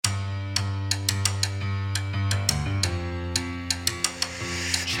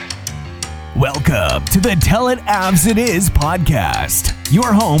Welcome to the Tell It Avs It Is podcast,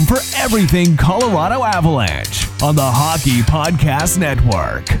 your home for everything Colorado Avalanche on the Hockey Podcast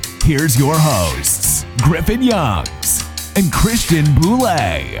Network. Here's your hosts, Griffin Youngs and Christian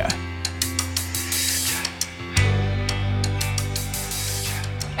Boulay.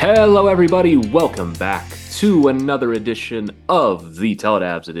 Hello, everybody. Welcome back to another edition of the Tell It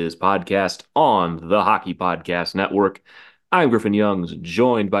Avs It Is podcast on the Hockey Podcast Network. I'm Griffin Youngs,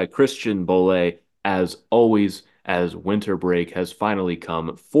 joined by Christian Boulay, as always, as winter break has finally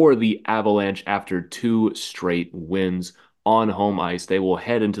come for the Avalanche after 2 straight wins on home ice. They will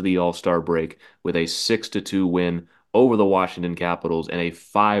head into the All-Star break with a 6-2 win over the Washington Capitals and a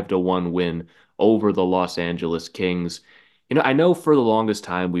 5-1 win over the Los Angeles Kings. You know, I know for the longest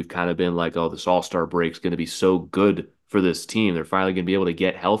time we've kind of been like, oh, this All-Star break's going to be so good for this team. They're finally going to be able to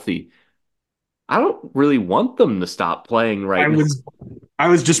get healthy. I don't really want them to stop playing right now. I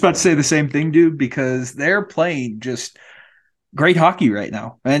was just about to say the same thing, dude, because they're playing just great hockey right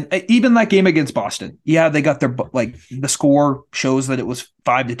now. And even that game against Boston, yeah, they got their, like, the score shows that it was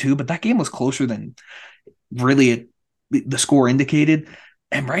 5-2, but that game was closer than really the score indicated.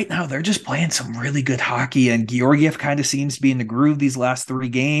 And right now they're just playing some really good hockey, and Georgiev kind of seems to be in the groove these last 3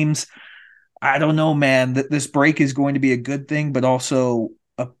 games. I don't know, man, that this break is going to be a good thing, but also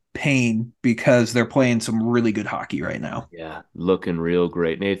a pain because they're playing some really good hockey right now. Yeah, looking real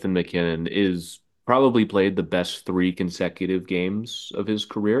great. Nathan MacKinnon is probably played the best 3 consecutive games of his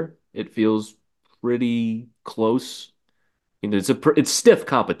career. It feels pretty close. You know, it's stiff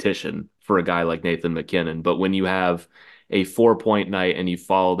competition for a guy like Nathan MacKinnon, but when you have a 4-point night and you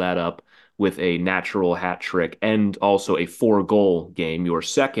follow that up with a natural hat trick and also a 4-goal game, your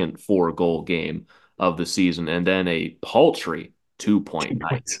second 4-goal game of the season, and then a paltry 2-point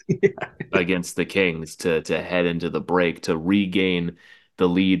night against the Kings to head into the break to regain the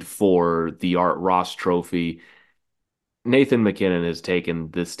lead for the Art Ross Trophy. Nathan MacKinnon has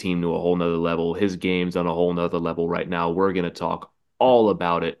taken this team to a whole nother level. His game's on a whole nother level right now. We're going to talk all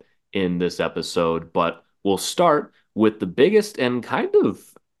about it in this episode, but we'll start with the biggest and kind of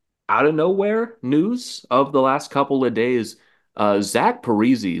out of nowhere news of the last couple of days. Zach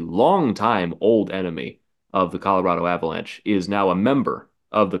Parise, longtime old enemy of the Colorado Avalanche, is now a member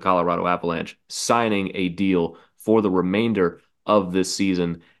of the Colorado Avalanche, signing a deal for the remainder of this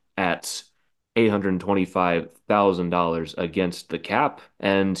season at $825,000 against the cap,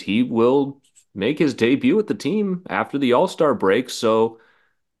 and he will make his debut with the team after the All-Star break. So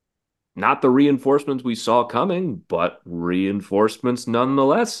not the reinforcements we saw coming, but reinforcements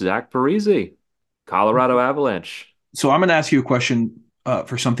nonetheless. Zach Parise, Colorado Avalanche. So I'm going to ask you a question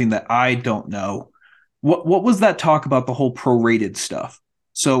for something that I don't know. What was that talk about the whole prorated stuff?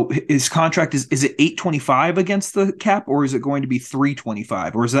 So his contract is it $825 against the cap, or is it going to be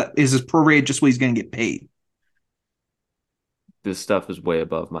 $325, or is his prorated just what he's going to get paid? This stuff is way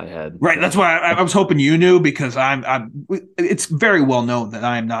above my head. Right. That's why I was hoping you knew, because it's very well known that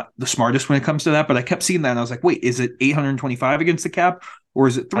I'm not the smartest when it comes to that, but I kept seeing that and I was like, wait, is it $825 against the cap, or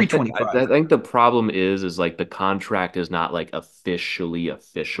is it $325? I think the problem is like the contract is not like officially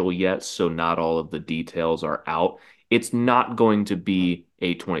official yet, so not all of the details are out. It's not going to be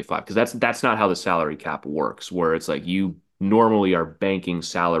 $825 because that's not how the salary cap works, where it's like you normally are banking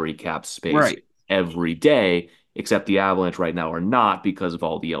salary cap space every day. Except the Avalanche right now are not, because of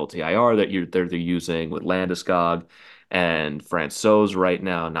all the LTIR that they're using with Landeskog and Francouz right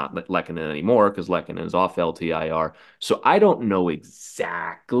now, not Lehkonen anymore because Lehkonen is off LTIR. So I don't know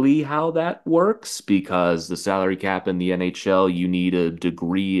exactly how that works, because the salary cap in the NHL, you need a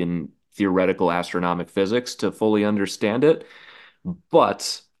degree in theoretical astronomic physics to fully understand it.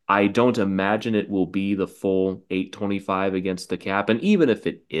 But I don't imagine it will be the full $825 against the cap. And even if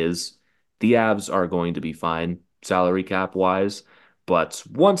it is, the Avs are going to be fine salary cap wise. But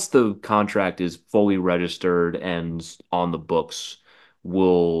once the contract is fully registered and on the books,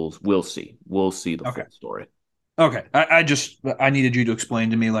 we'll see. We'll see the full story. Okay. I needed you to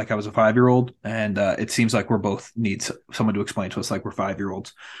explain to me like I was a 5-year-old, and it seems like we're both need someone to explain to us like we're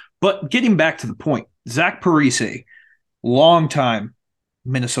 5-year-olds. But getting back to the point, Zach Parise, longtime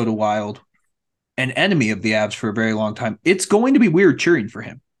Minnesota Wild, an enemy of the Avs for a very long time. It's going to be weird cheering for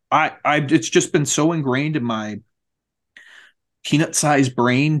him. It's just been so ingrained in my peanut-sized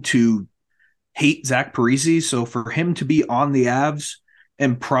brain to hate Zach Parise. So for him to be on the Avs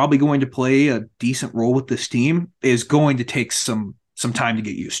and probably going to play a decent role with this team is going to take some time to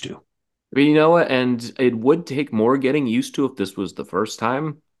get used to. But you know what? And it would take more getting used to if this was the first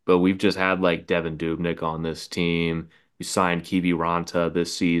time. But we've just had like Devin Dubnyk on this team, you signed Kiviranta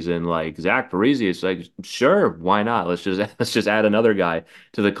this season. Like Zach Parise is like, sure, why not? Let's just add another guy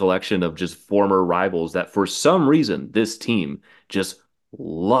to the collection of just former rivals that for some reason this team just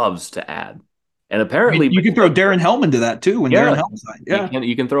loves to add. And I mean, apparently, you can throw Darren Helm into that too when Darren yeah, Helm signed. you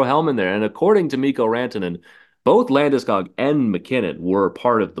Yeah. can throw Helm in there. And according to Mikko Rantanen, both Landeskog and McKinnon were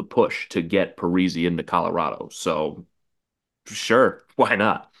part of the push to get Parise into Colorado. So sure, why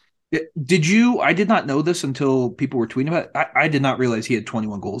not? Did you? I did not know this until people were tweeting about it. I did not realize he had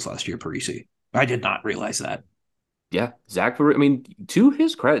 21 goals last year, Parise. I did not realize that. Yeah, Zach Parise. I mean, to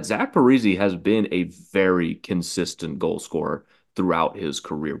his credit, Zach Parise has been a very consistent goal scorer throughout his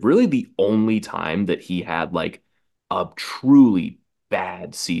career. Really, the only time that he had like a truly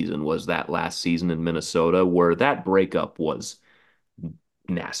bad season was that last season in Minnesota, where that breakup was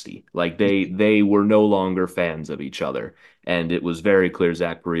nasty. Like they were no longer fans of each other, and it was very clear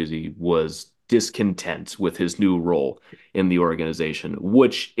Zach Parise was discontent with his new role in the organization,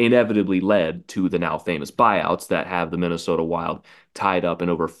 which inevitably led to the now famous buyouts that have the Minnesota Wild tied up in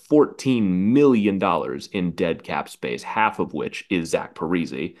over $14 million in dead cap space, half of which is Zach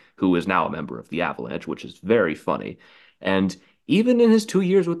Parise, who is now a member of the Avalanche, which is very funny. And even in his 2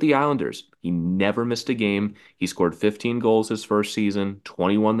 years with the Islanders, he never missed a game. He scored 15 goals his first season,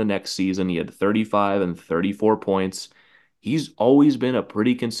 21 the next season. He had 35 and 34 points. He's always been a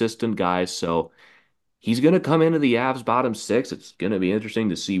pretty consistent guy, so he's going to come into the Avs bottom six. It's going to be interesting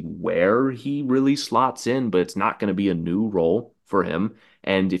to see where he really slots in, but it's not going to be a new role for him.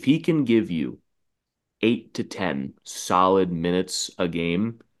 And if he can give you 8 to 10 solid minutes a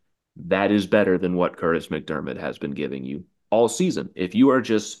game, that is better than what Curtis McDermott has been giving you all season. If you are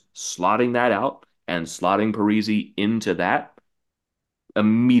just slotting that out and slotting Parise into that,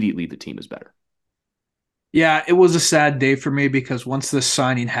 immediately the team is better. Yeah, it was a sad day for me because once this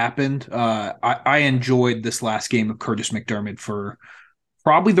signing happened, I enjoyed this last game of Curtis McDermott for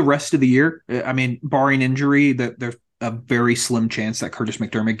probably the rest of the year. I mean, barring injury, that there's a very slim chance that Curtis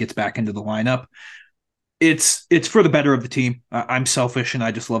McDermott gets back into the lineup. It's for the better of the team. I'm selfish and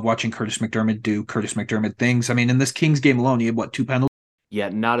I just love watching Curtis McDermott do Curtis McDermott things. I mean, in this Kings game alone, he had what, two penalties? Yeah,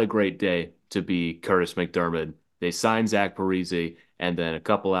 not a great day to be Curtis McDermott. They signed Zach Parise, and then a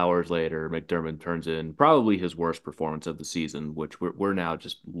couple hours later, McDermott turns in probably his worst performance of the season, which we're now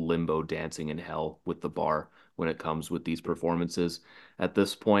just limbo dancing in hell with the bar when it comes with these performances at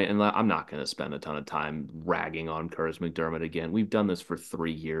this point. And I'm not going to spend a ton of time ragging on Curtis McDermott again. We've done this for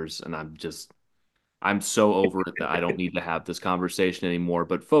 3 years, and I'm so over it that I don't need to have this conversation anymore.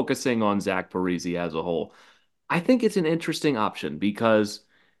 But focusing on Zach Parise as a whole, I think it's an interesting option because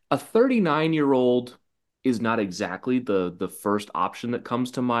a 39-year-old is not exactly the first option that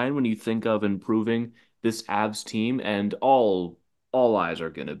comes to mind when you think of improving this Avs team, and all eyes are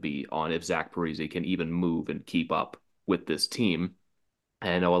going to be on if Zach Parise can even move and keep up with this team.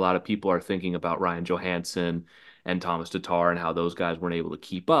 And I know a lot of people are thinking about Ryan Johansson and Thomas Tatar and how those guys weren't able to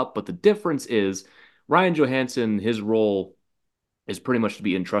keep up, but the difference is Ryan Johansson, his role is pretty much to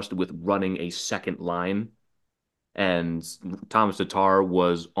be entrusted with running a second line, and Thomas Tatar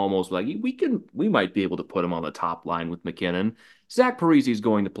was almost like we might be able to put him on the top line with McKinnon. Zach Parise is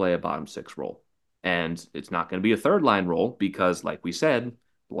going to play a bottom six role, and it's not going to be a third line role because, like we said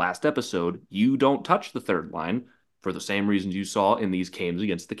last episode, you don't touch the third line for the same reasons you saw in these games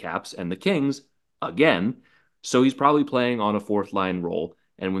against the Caps and the Kings again. So he's probably playing on a fourth line role,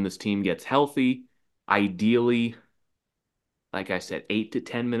 and when this team gets healthy, ideally like I said, 8 to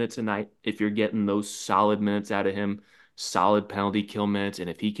 10 minutes a night. If you're getting those solid minutes out of him, solid penalty kill minutes, and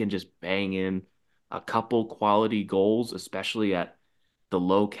if he can just bang in a couple quality goals, especially at the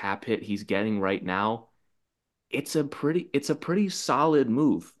low cap hit he's getting right now, it's a pretty solid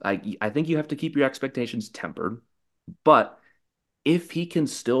move. I think you have to keep your expectations tempered, but if he can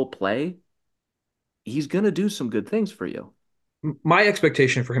still play, he's gonna do some good things for you. My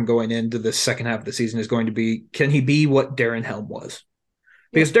expectation for him going into the second half of the season is going to be, can he be what Darren Helm was?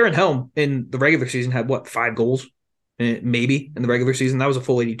 Yeah. Because Darren Helm in the regular season had what, 5 goals? Maybe in the regular season. That was a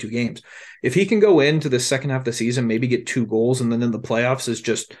full 82 games. If he can go into the second half of the season, maybe get 2 goals, and then in the playoffs is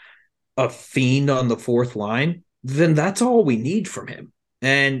just a fiend on the fourth line, then that's all we need from him.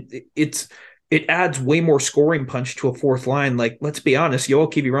 And it adds way more scoring punch to a fourth line. Like, let's be honest,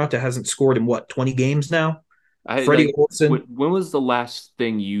 Yoel Kiviranta hasn't scored in what, 20 games now? I Freddie like Olson. when was the last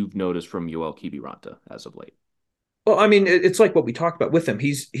thing you've noticed from Yoel Kiviranta as of late? Well, I mean, it's like what we talked about with him.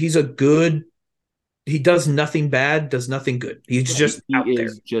 He's a good. He does nothing bad, does nothing good. He's Yeah, just he out there.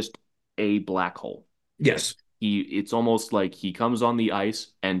 is just a black hole. Like Yes, it's almost like he comes on the ice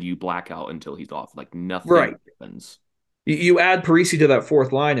and you black out until he's off. Like nothing right. happens. You add Parise to that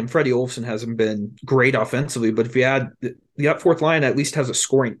fourth line, and Freddie Olsen hasn't been great offensively, but if you add that fourth line, at least has a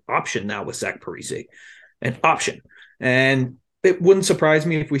scoring option now with Zach Parise, an option. And it wouldn't surprise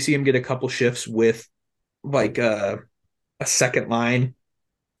me if we see him get a couple shifts with like a second line,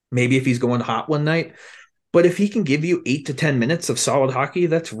 maybe if he's going hot one night. But if he can give you 8 to 10 minutes of solid hockey,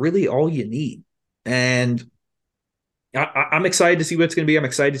 that's really all you need. And I'm excited to see what it's going to be. I'm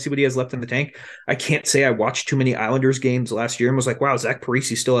excited to see what he has left in the tank. I can't say I watched too many Islanders games last year and was like, wow, Zach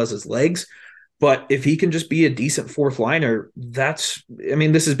Parise still has his legs. But if he can just be a decent fourth liner, this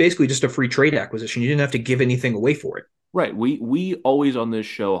is basically just a free trade acquisition. You didn't have to give anything away for it. Right. We always on this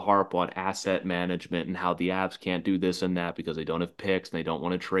show harp on asset management and how the Avs can't do this and that because they don't have picks and they don't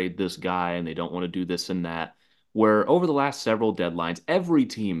want to trade this guy and they don't want to do this and that. Where over the last several deadlines, every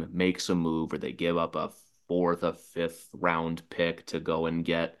team makes a move or they give up a fourth, a fifth round pick to go and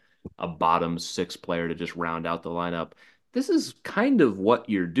get a bottom six player to just round out the lineup. This is kind of what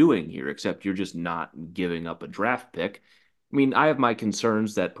you're doing here, except you're just not giving up a draft pick. I mean, I have my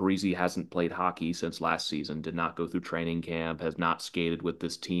concerns that Parise hasn't played hockey since last season, did not go through training camp, has not skated with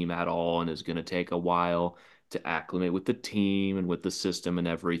this team at all, and is going to take a while to acclimate with the team and with the system and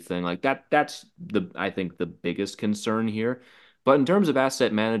everything. Like that's I think the biggest concern here. But in terms of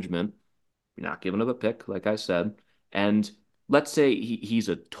asset management, you're not giving up a pick, like I said. And let's say he's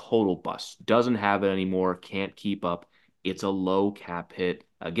a total bust, doesn't have it anymore, can't keep up. It's a low cap hit.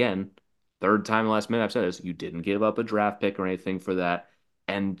 Again, third time in the last minute I've said this, you didn't give up a draft pick or anything for that.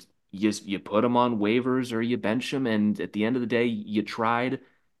 And you put him on waivers or you bench him. And at the end of the day, you tried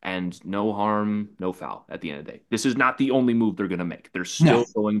and no harm, no foul at the end of the day. This is not the only move they're going to make. They're still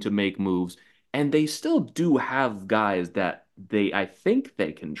going to make moves. And they still do have guys that I think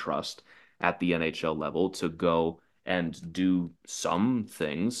they can trust at the NHL level to go and do some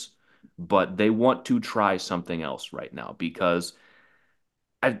things, but they want to try something else right now because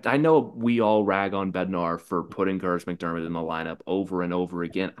I know we all rag on Bednar for putting Curtis McDermott in the lineup over and over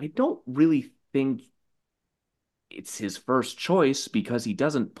again. I don't really think it's his first choice because he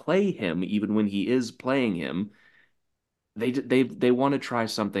doesn't play him even when he is playing him. They want to try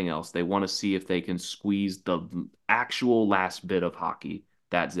something else. They want to see if they can squeeze the actual last bit of hockey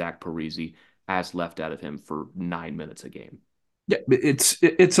that Zach Parise has left out of him for 9 minutes a game. Yeah,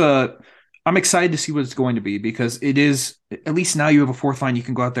 I'm excited to see what it's going to be because it is, at least now you have a fourth line you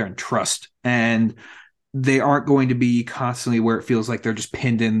can go out there and trust. And they aren't going to be constantly where it feels like they're just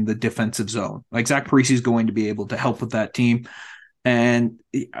pinned in the defensive zone. Like Zach Parise is going to be able to help with that team. And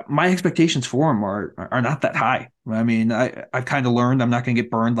my expectations for him are not that high. I mean, I've kind of learned I'm not going to get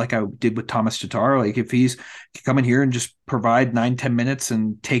burned like I did with Thomas Tatar. Like if he's coming here and just provide 9-10 minutes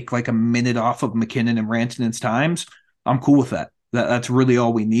and take like a minute off of McKinnon and Rantanen's times, I'm cool with that. That's really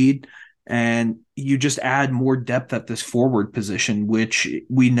all we need. And you just add more depth at this forward position, which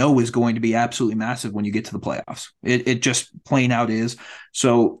we know is going to be absolutely massive when you get to the playoffs. It just plain out is.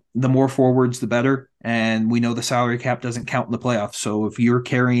 So the more forwards, the better. And we know the salary cap doesn't count in the playoffs. So if you're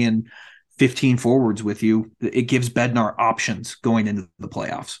carrying 15 forwards with you, it gives Bednar options going into the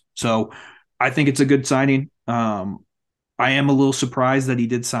playoffs. So I think it's a good signing. I am a little surprised that he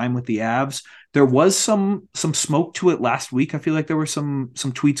did sign with the Avs. There was some smoke to it last week. I feel like there were some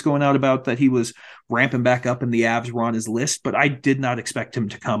tweets going out about that he was ramping back up and the Avs were on his list, but I did not expect him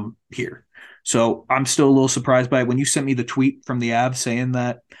to come here. So I'm still a little surprised by it. When you sent me the tweet from the Avs saying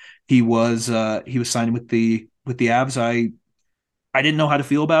that he was signing with the Avs, I didn't know how to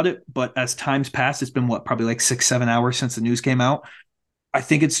feel about it, but as time's passed, it's been probably like 6-7 hours since the news came out. I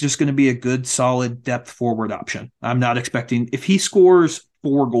think it's just going to be a good, solid depth forward option. I'm not expecting, if he scores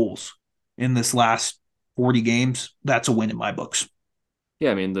 4 goals in this last 40 games, that's a win in my books.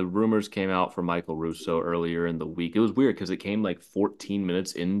 Yeah, I mean, the rumors came out from Michael Russo earlier in the week. It was weird because it came like 14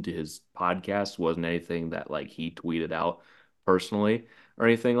 minutes into his podcast. Wasn't anything that like he tweeted out personally or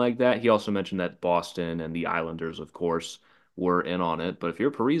anything like that. He also mentioned that Boston and the Islanders, of course, were in on it. But if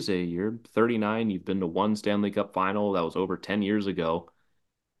you're Parise, you're 39, you've been to one Stanley Cup final. That was over 10 years ago.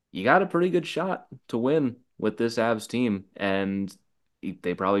 You got a pretty good shot to win with this Avs team. And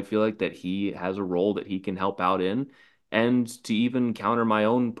they probably feel like that he has a role that he can help out in. And to even counter my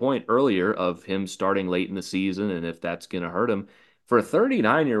own point earlier of him starting late in the season and if that's going to hurt him, for a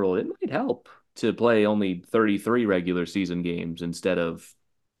 39-year-old, it might help to play only 33 regular season games instead of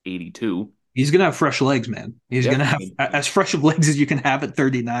 82. He's going to have fresh legs, man. He's going to have as fresh of legs as you can have at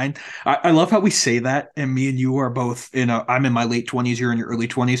 39. I love how we say that. And me and you are both I'm in my late 20s. You're in your early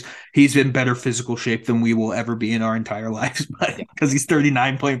 20s. He's in better physical shape than we will ever be in our entire lives. But because he's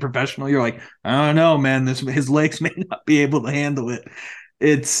 39 playing professional, you're like, I don't know, man. His legs may not be able to handle it.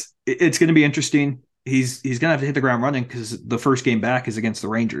 It's going to be interesting. he's gonna have to hit the ground running because the first game back is against the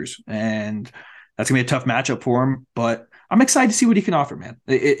Rangers, and that's gonna be a tough matchup for him. But I'm excited to see what he can offer, man.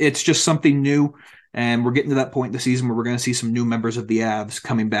 It's just something new, and we're getting to that point in the season where we're going to see some new members of the Avs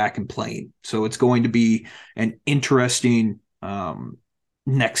coming back and playing. So it's going to be an interesting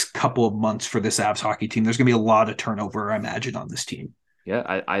next couple of months for this Avs hockey team. There's going to be a lot of turnover, I imagine, on this team.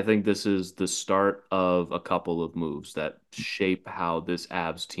 Yeah, I think this is the start of a couple of moves that shape how this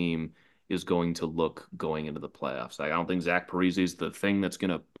Avs team is going to look going into the playoffs. Like, I don't think Zach Parise is the thing that's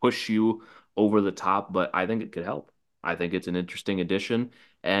going to push you over the top, but I think it could help. I think it's an interesting addition.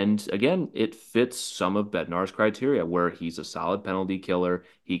 And again, it fits some of Bednar's criteria where he's a solid penalty killer.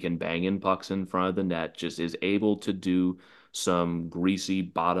 He can bang in pucks in front of the net, just is able to do some greasy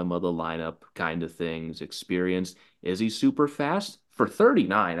bottom of the lineup kind of things, experienced. Is he super fast? For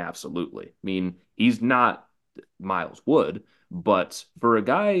 39, absolutely. I mean, he's not Miles Wood, but for a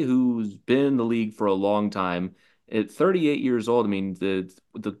guy who's been in the league for a long time, at 38 years old, I mean,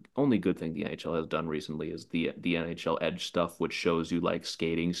 the only good thing the NHL has done recently is the NHL Edge stuff, which shows you like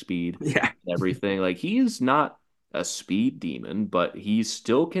skating speed Yeah. and everything. Like, he's not a speed demon, but he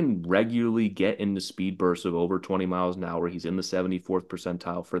still can regularly get into speed bursts of over 20 miles an hour. He's in the 74th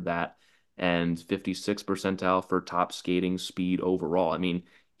percentile for that and 56th percentile for top skating speed overall. I mean,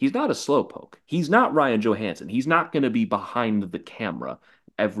 he's not a slowpoke. He's not Ryan Johansson. He's not going to be behind the camera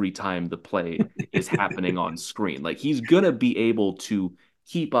every time the play is happening on screen. Like, he's going to be able to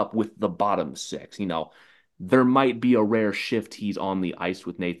keep up with the bottom six. You know, there might be a rare shift he's on the ice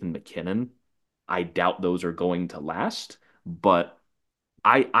with Nathan MacKinnon. I doubt those are going to last, but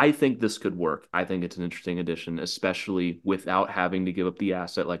I think this could work. I think it's an interesting addition, especially without having to give up the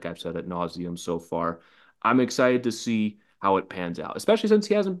asset, like I've said ad nauseum so far. I'm excited to see how it pans out, especially since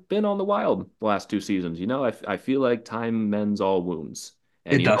he hasn't been on the Wild the last two seasons. You know, I feel like time mends all wounds,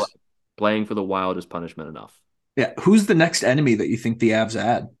 and It you know, does. playing for the Wild is punishment enough. Yeah. Who's the next enemy that you think the Avs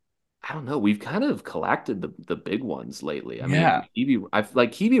add? I don't know. We've kind of collected the big ones lately. I Yeah. mean, I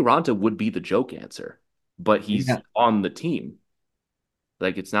like Kiwi Ranta would be the joke answer, but he's Yeah. on the team.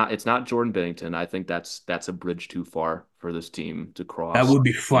 Like, it's not Jordan Bennington. I think that's a bridge too far for this team to That cross. would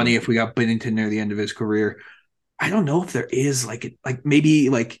be funny if we got Binnington near the end of his career. I don't know if there is like maybe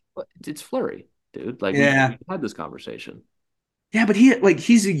like But it's Flurry, dude. Like, we yeah. had this conversation. Yeah, but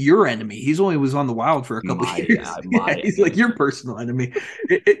he's your enemy. He's only was on the Wild for a couple of years. Yeah, My he's like your personal enemy.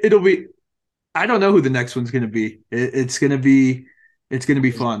 It'll be. I don't know who the next one's going to be. It's going to be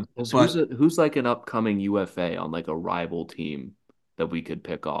fun. Who's But who's like an upcoming UFA on like a rival team that we could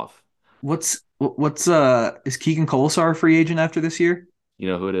pick off? what's is Keegan Colasar a free agent after this year? You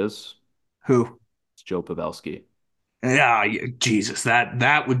know who it is? Who? It's Joe Pavelski. Yeah, Jesus,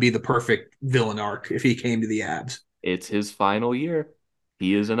 that would be the perfect villain arc if he came to the Avs. It's his final year.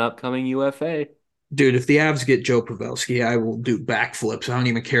 He is an upcoming UFA. Dude, if the Avs get Joe Pavelski, I will do backflips. I don't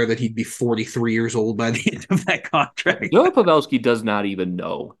even care that he'd be 43 years old by the end of that contract. Joe Pavelski does not even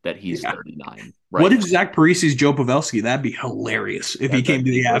know that he's Yeah. 39. What Right? if Zach Parise's Joe Pavelski? That'd be hilarious if he came to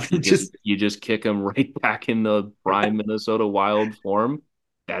the Avs. You just kick him right back in the prime Minnesota Wild form.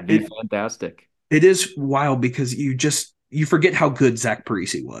 That'd be it, fantastic. it is wild because you forget how good Zach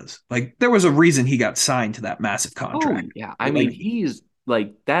Parise was. Like there was a reason he got signed to that massive Oh contract. yeah, I mean Like he's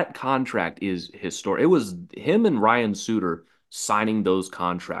like that contract is historic. It was him and Ryan Suter signing those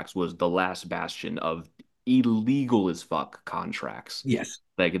contracts was the last bastion of illegal as fuck contracts. yes,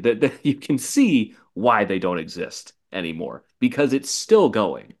 Like you can see why they don't exist anymore because it's still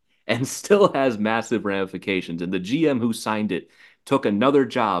going and still has massive ramifications. And the GM who signed it took another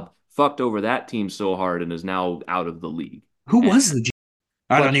job, fucked over that team so hard, and is now out of the league. who And was the?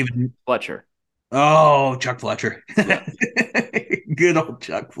 I don't Fletcher, even. Fletcher, Oh, Chuck Fletcher. yeah, Good old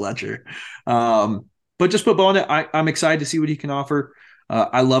Chuck Fletcher. But just put on it. I'm excited to see what he can offer.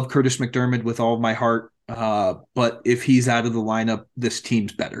 I love Curtis McDermott with all of my heart. But if he's out of the lineup, this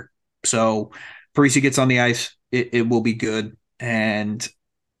team's better. So Parisi gets on the ice, it will be good. And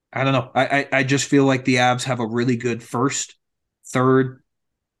I don't know. I just feel like the Avs have a really good first, third,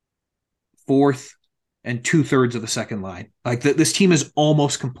 fourth, and 2/3 of the second line. Like this team is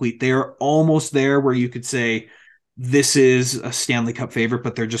almost complete. They are almost there where you could say this is a Stanley Cup favorite,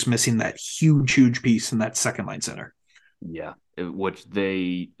 but they're just missing that huge piece in that second line center. yeah. Which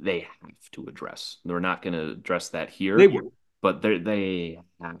they have to address. They're not going to address that They here, were. but they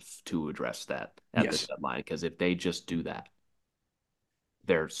have to address that at the Yes. deadline because if they just do that,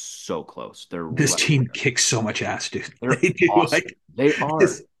 they're so close. They're This right team there. kicks so much ass, dude. They're They do. awesome. Like They are.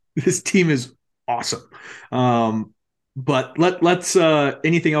 this team is awesome. But let's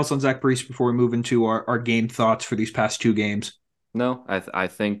anything else on Zach Parise before we move into our game thoughts for these past two games? No, I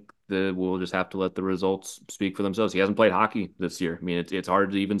think we'll just have to let the results speak for themselves. He hasn't played hockey this year. I mean, it's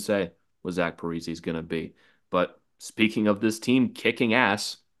hard to even say what Zach Parise is going to be. But speaking of this team kicking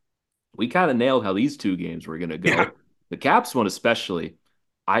ass, we kind of nailed how these two games were going to go. Yeah. The Caps one especially,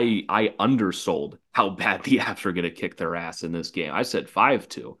 I undersold how bad the Avs were going to kick their ass in this game. I said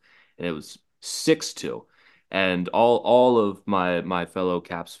 5-2, and it was 6-2. And all of my fellow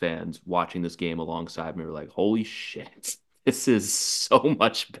Caps fans watching this game alongside me were like, "Holy shit, this is so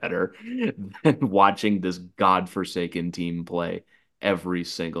much better than watching this godforsaken team play every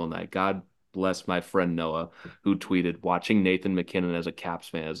single night." God bless my friend Noah, who tweeted, "Watching Nathan MacKinnon as a Caps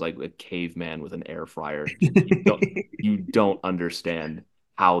fan is like a caveman with an air fryer. You don't understand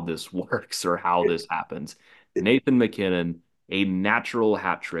how this works or how this happens." Nathan MacKinnon, a natural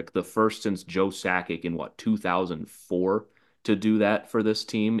hat trick, the first since Joe Sakic in 2004 to do that for this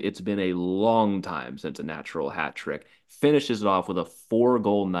team. It's been a long time since a natural hat trick. Finishes it off with a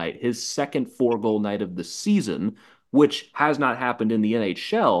 4-goal night, his second 4-goal night of the season, which has not happened in the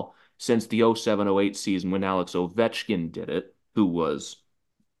NHL since the 07-08 season when Alex Ovechkin did it, who was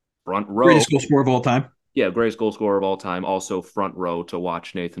front row. Greatest goal scorer of all time. Yeah, greatest goal scorer of all time, also front row to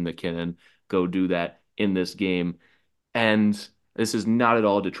watch Nathan MacKinnon go do that in this game. And this is not at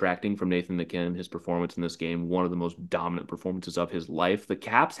all detracting from Nathan MacKinnon, his performance in this game, one of the most dominant performances of his life. The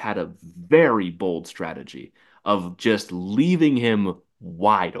Caps had a very bold strategy of just leaving him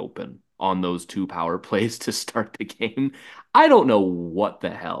wide open on those 2 power plays to start the game. I don't know what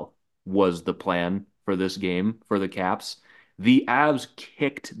the hell was the plan for this game for the Caps. The Avs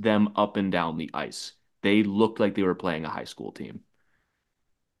kicked them up and down the ice. They looked like they were playing a high school team.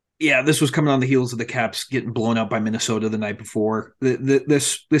 Yeah, this was coming on the heels of the Caps getting blown out by Minnesota the night before.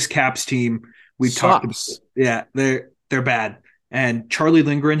 This Caps team we've talked about. Yeah, they're bad. And Charlie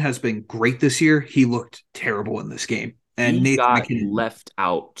Lindgren has been great this year. He looked terrible in this game. And He Nathan got MacKinnon left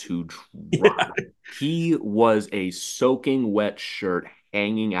out to dry. Yeah. He was a soaking wet shirt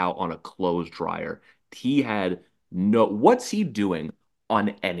hanging out on a clothes dryer. He had what's he doing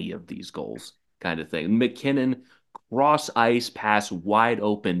on any of these goals kind of thing. MacKinnon cross ice pass wide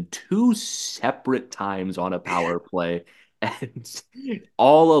open 2 separate times on a power play and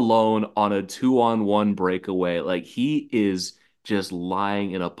all alone on a 2-on-1 breakaway. Like he is just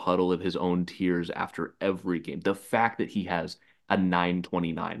lying in a puddle of his own tears after every game. The fact that he has a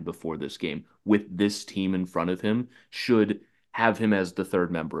 929 before this game with this team in front of him should have him as the third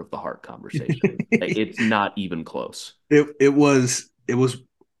member of the Hart conversation. It's not even close. It was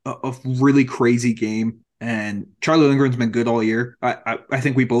a really crazy game. And Charlie Lindgren's been good all year. I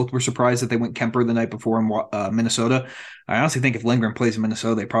think we both were surprised that they went Kemper the night before in Minnesota. I honestly think if Lindgren plays in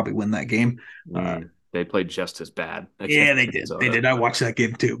Minnesota, they probably win that game. They played just as bad. Yeah, they did. They did. I watched that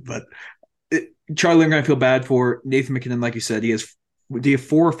game too. But Charlie Lindgren, I feel bad for. Nathan MacKinnon, like you said, he has. Do you have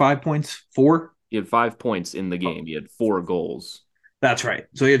 4 or 5 points? 4. He had 5 points in the game. He had 4 goals. That's right.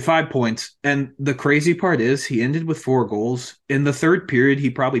 So he had 5 points. And the crazy part is he ended with 4 goals. In the third period, he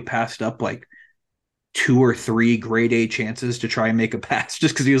probably passed up like 2 or 3 grade A chances to try and make a pass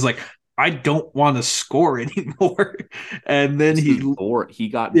just because he was like, I don't want to score anymore. And then he got bored. He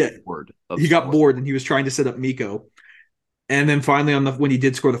got bored and he was trying to set up Mikko. And then finally when he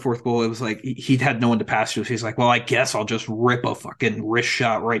did score the 4th goal, it was like he'd had no one to pass to. So he's like, well, I guess I'll just rip a fucking wrist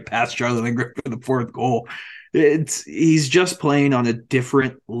shot right past Charlie Lindgren for the 4th goal. He's just playing on a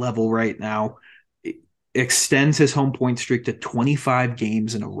different level right now. It extends his home point streak to 25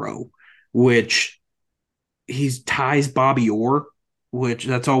 games in a row, which ties Bobby Orr, which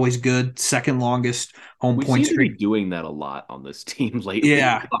that's always good. Second longest home point streak. We seem to be doing that a lot on this team lately.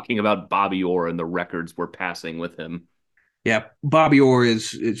 Yeah. Talking about Bobby Orr and the records we're passing with him. Yeah, Bobby Orr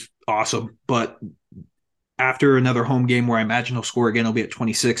is awesome. But after another home game where I imagine he'll score again, he'll be at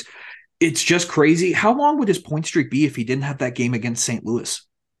 26. It's just crazy. How long would his point streak be if he didn't have that game against St. Louis?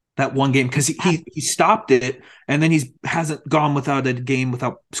 That one game, because he stopped it, and then he hasn't gone without a game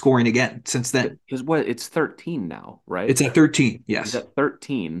without scoring again since then. Because it's 13 now, right? It's at 13, yes. It's at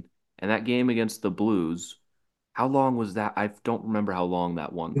 13, and that game against the Blues, how long was that? I don't remember how long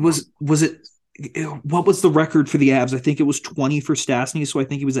that one was. What was the record for the Avs? I think it was 20 for Stastny, so I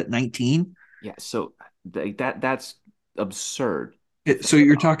think he was at 19. Yeah, so that's absurd. So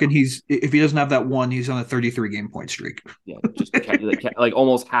you're talking if he doesn't have that one, he's on a 33 game point streak. Yeah, just like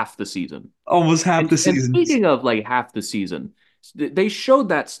almost half the season. Almost half the season. And speaking of like half the season, they showed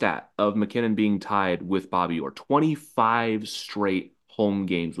that stat of MacKinnon being tied with Bobby Orr, 25 straight home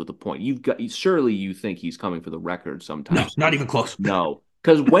games with a point. Surely you think he's coming for the record sometime. No, not even close. No,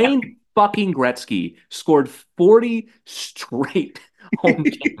 because Wayne fucking Gretzky scored 40 straight home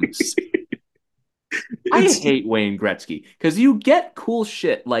games. I hate Wayne Gretzky because you get cool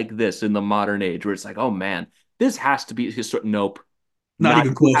shit like this in the modern age where it's like, oh man, this has to be historic. Nope. Not Not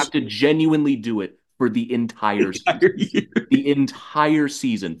even you close. have to genuinely do it for the entire season. Entire year. The entire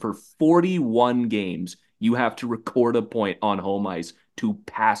season for 41 games, you have to record a point on home ice to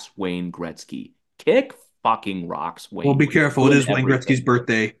pass Wayne Gretzky. Kick fucking rocks, Well, Wayne. be You're careful. It doing is Wayne everything. Gretzky's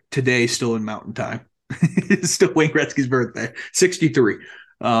birthday today, still in Mountain Time. It's still Wayne Gretzky's birthday, 63.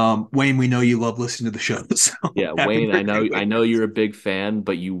 Wayne, we know you love listening to the show. So Yeah, happy Wayne, birthday, I Wayne. know you're a big fan,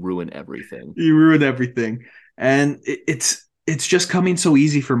 but you ruin everything. You ruined everything. And it's just coming so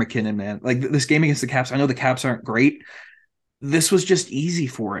easy for McKinnon, man. Like this game against the Caps, I know the Caps aren't great. This was just easy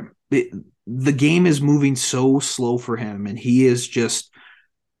for him. The game is moving so slow for him, and he's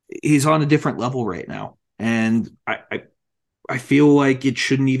on a different level right now. And I feel like it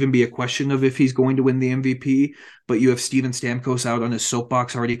shouldn't even be a question of if he's going to win the MVP, but you have Steven Stamkos out on his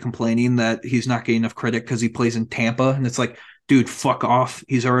soapbox already complaining that he's not getting enough credit because he plays in Tampa. And it's like, dude, fuck off.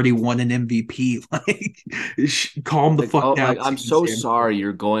 He's already won an MVP. Like, calm the fuck down. I'm Steven so Stamkos. sorry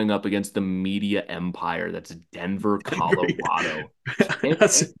you're going up against the media empire that's Denver, Colorado. Kick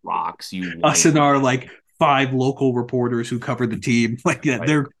us, rocks, you us white. and our like 5 local reporters who cover the team. Like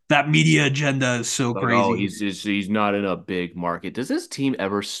Right. that media agenda is so Like, crazy. oh, he's not in a big market. Does this team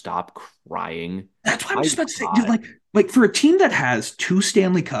ever stop crying? That's what I'm My just about to say, God. dude. Like for a team that has 2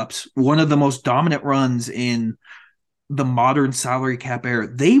 Stanley Cups, one of the most dominant runs in the modern salary cap era,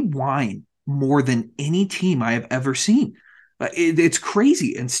 they whine more than any team I have ever seen. It's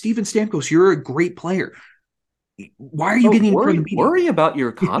crazy. And Steven Stamkos, you're a great player. Why are you Oh, getting in front of the media? worry about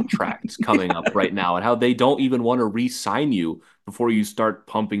your contracts coming up right now and how they don't even want to re-sign you before you start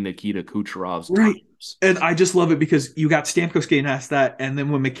pumping Nikita Kucherov's Right. tires. And I just love it because you got Stamkos getting asked that. And then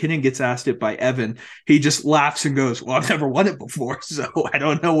when McKinnon gets asked it by Evan, he just laughs and goes, well, I've never won it before. So I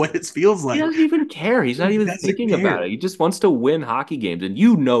don't know what it feels He like. doesn't even care. He's not He even doesn't thinking care. about it. He just wants to win hockey games. And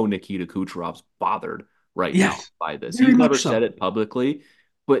you know Nikita Kucherov's bothered right now Yes, by this. very He's never much so. said it publicly,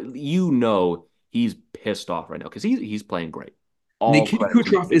 but you know he's pissed off right now because he's playing great. All Nikita credit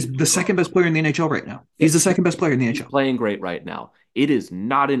to Kucherov Nikita is the Kucherov. second best player in the NHL right now. Yeah, He's the second best player in the he's NHL. playing great right now. It is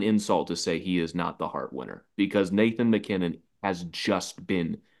not an insult to say he is not the Hart winner because Nathan McKinnon has just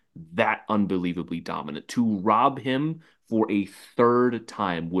been that unbelievably dominant. To rob him for a third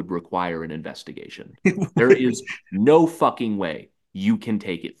time would require an investigation. There is no fucking way you can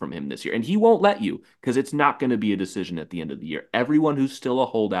take it from him this year. And he won't let you because it's not going to be a decision at the end of the year. Everyone who's still a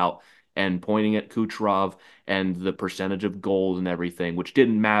holdout and pointing at Kucherov and the percentage of goals and everything, which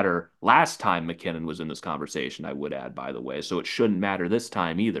didn't matter last time McKinnon was in this conversation, I would add, by the way. So it shouldn't matter this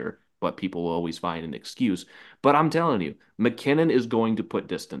time either, but people will always find an excuse. But I'm telling you, McKinnon is going to put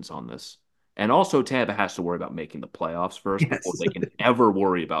distance on this. And also, Tampa has to worry about making the playoffs first before Yes. they can ever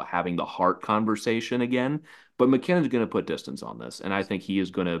worry about having the Hart conversation again. But McKinnon's going to put distance on this. And I think he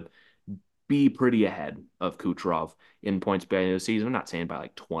is going to be pretty ahead of Kucherov in points by the end of the season. I'm not saying by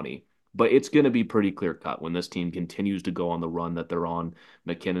like 20, but it's going to be pretty clear cut when this team continues to go on the run that they're on.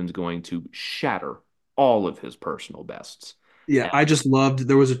 McKinnon's going to shatter all of his personal bests. Yeah, And I just loved.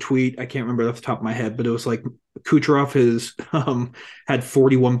 There was a tweet I can't remember off the top of my head, but it was like Kucherov has had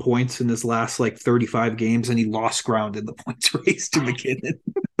 41 points in his last like 35 games, and he lost ground in the points race to McKinnon.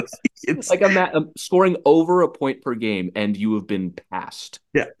 It's like I'm scoring over a point per game, and you have been passed.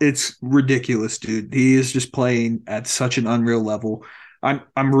 yeah, it's ridiculous, dude. He is just playing at such an unreal level. I'm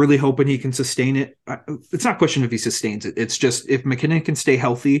really hoping he can sustain it. It's not a question if he sustains it. It's just if McKinnon can stay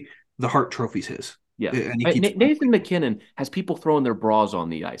healthy, the Hart Trophy's his. Yeah. And he Right, keeps Nathan McKinnon has people throwing their bras on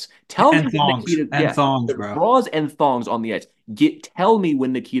the ice. Tell me and when thongs Nikita, and yeah, thongs, their bro. bras and thongs on the ice. Tell me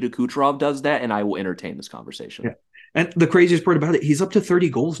when Nikita Kucherov does that, and I will entertain this conversation. Yeah. And the craziest part about it, he's up to 30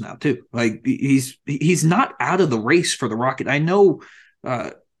 goals now too. Like he's not out of the race for the Rocket. I know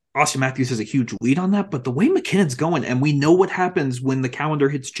Austin Matthews has a huge lead on that, but the way McKinnon's going, and we know what happens when the calendar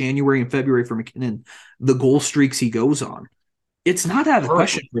hits January and February for McKinnon, the goal streaks he goes on. It's not out of the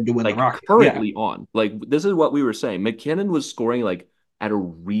question for him to win the Rocket. Currently on. Like, this is what we were saying. McKinnon was scoring like at a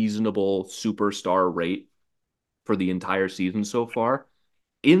reasonable superstar rate for the entire season so far.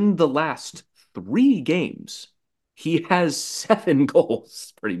 In the last 3 games, he has 7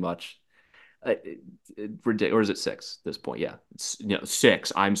 goals, pretty much. Or is it 6 at this point? Yeah, it's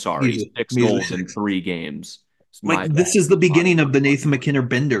 6. I'm sorry, Easily. 6 Easily goals 6. in 3 games. Like this is the beginning of the Nathan McKinnon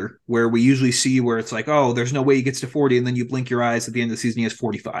bender, where we usually see where it's like, oh, there's no way he gets to 40, and then you blink your eyes at the end of the season, he has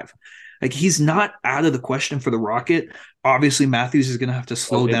 45. Like he's not out of the question for the Rocket. Obviously, Matthews is going to have to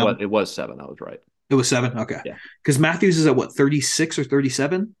slow down. It was 7. I was right. It was 7. Okay, Yeah, because Matthews is at what 36 or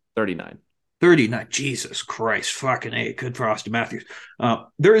 37. 39. 39. Jesus Christ, fucking A. Good for Austin Matthews.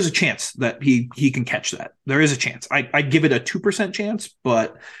 There is a chance that he can catch that. There is a chance. I'd give it a 2% chance,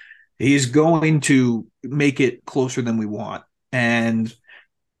 but he's going to make it closer than we want. And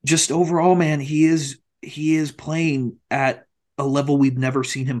just overall, man, he is playing at a level we've never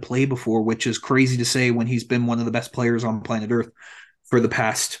seen him play before, which is crazy to say when he's been one of the best players on planet Earth for the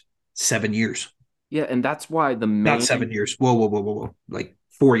past 7 years. Yeah, and that's why the Not main 7 years. Whoa, whoa, whoa, whoa, whoa. Like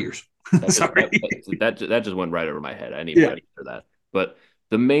 4 years. that just Sorry. that just went right over my head. I didn't even Yeah. register that. But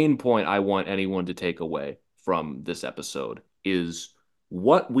the main point I want anyone to take away from this episode is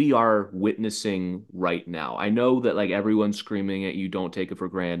what we are witnessing right now. I know that like everyone's screaming at you, don't take it for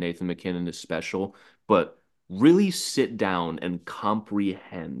granted. Nathan McKinnon is special, but really sit down and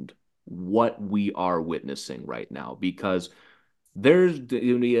comprehend what we are witnessing right now because there's going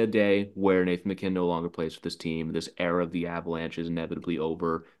to be a day where Nathan McKinnon no longer plays for this team. This era of the Avalanche is inevitably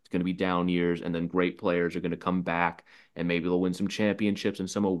over. It's going to be down years, and then great players are going to come back, and maybe they'll win some championships and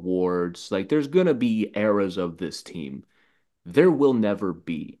some awards. Like, there's going to be eras of this team. There will never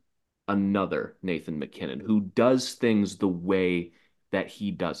be another Nathan McKinnon who does things the way that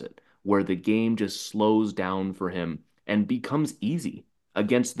he does it, where the game just slows down for him and becomes easy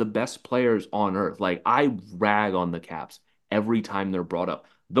against the best players on earth. Like, I rag on the Caps every time they're brought up.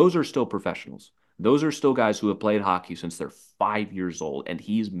 Those are still professionals. Those are still guys who have played hockey since they're 5 years old, and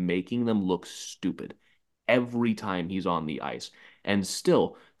he's making them look stupid every time he's on the ice. And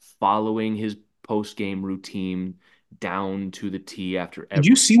still following his post game routine down to the T after Did every.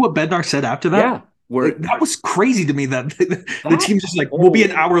 you see what Bednar said after that? Yeah, where That was crazy to me that the that team's just like, we'll be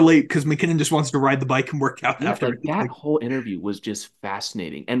whole an hour late because McKinnon just wants to ride the bike and work out yeah, after. like that Like, whole interview was just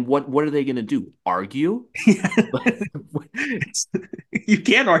fascinating. And what are they going to do? Argue? yeah. You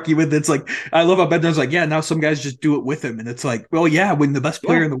can't argue with it. It's like, I love how Bednar's like, yeah, now some guys just do it with him. And it's like, well, yeah, when the best Yeah,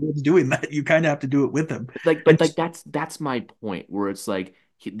 player in the world is doing that, you kind of have to do it with him. like And but like that's my point where it's like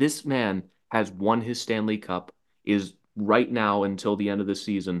this man has won his Stanley Cup, is right now until the end of the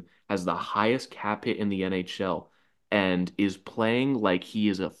season has the highest cap hit in the NHL, and is playing like he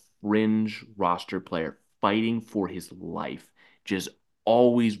is a fringe roster player fighting for his life, just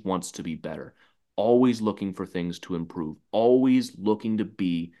always wants to be better, always looking for things to improve, always looking to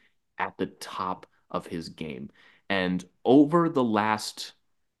be at the top of his game. And over the last,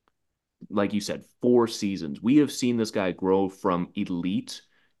 like you said, 4 seasons, we have seen this guy grow from elite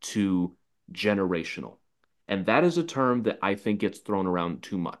to generational. And that is a term that I think gets thrown around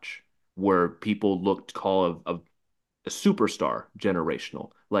too much, where people look to call a superstar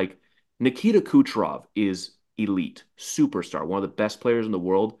generational. Like Nikita Kucherov is elite, superstar, one of the best players in the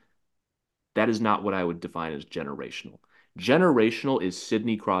world. That is not what I would define as generational. Generational is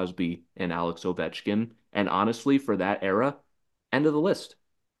Sidney Crosby and Alex Ovechkin. And honestly, for that era, end of the list.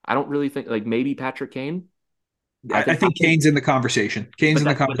 I don't really think like maybe Patrick Kane. I think Kane's in the conversation. Kane's But in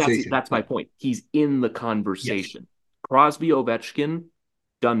the that's conversation. that's my point. He's in the Yes. conversation. Crosby, Ovechkin,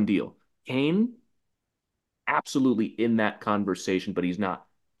 done deal. Kane, absolutely in that conversation, but he's not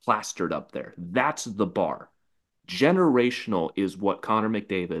plastered up there. That's the bar. Generational is what Connor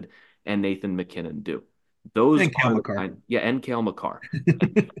McDavid and Nathan McKinnon do. Those And Kale are the McCarr. kind, yeah, and Kale McCarr.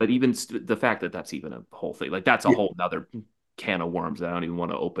 But even the fact that that's even a whole thing, like that's a Yeah. whole other can of worms that I don't even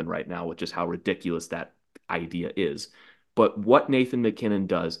want to open right now with just how ridiculous that idea is. But what Nathan McKinnon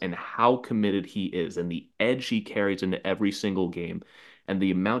does and how committed he is and the edge he carries into every single game and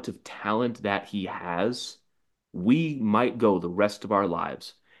the amount of talent that he has, we might go the rest of our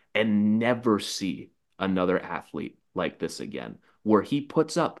lives and never see another athlete like this again, where he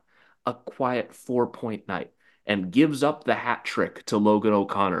puts up a quiet 4 point night and gives up the hat trick to Logan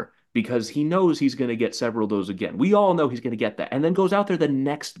O'Connor because he knows he's going to get several of those again. We all know he's going to get that. And then goes out there the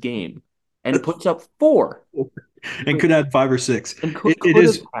next game and puts up four And could add 5 or 6. and It could have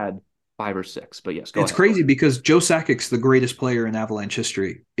is had 5 or 6. But yes, go it's ahead. crazy because Joe Sakic's the greatest player in Avalanche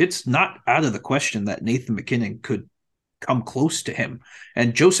history. It's not out of the question that Nathan McKinnon could come close to him.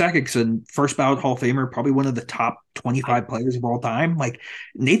 And Joe Sakic's a first ballot Hall of Famer, probably one of the top I, 25 players of all time. Like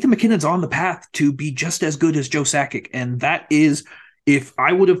Nathan McKinnon's on the path to be just as good as Joe Sakic. And that is, if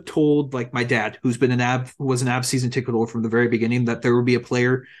I would have told like my dad, who was an Av season ticket holder from the very beginning, that there would be a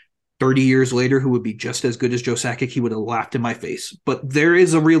player 30 years later who would be just as good as Joe Sakic, he would have laughed in my face. But there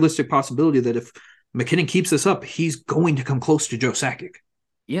is a realistic possibility that if McKinnon keeps this up, he's going to come close to Joe Sakic.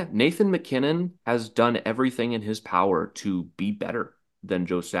 yeah, Nathan McKinnon has done everything in his power to be better than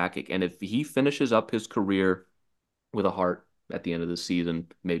Joe Sakic. And if he finishes up his career with a heart at the end of the season,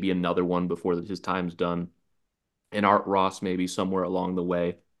 maybe another one before his time's done, and Art Ross maybe somewhere along the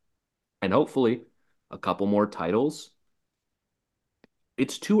way, and hopefully a couple more titles.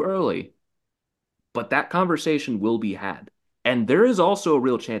 It's too early but that conversation will be had. And there is also a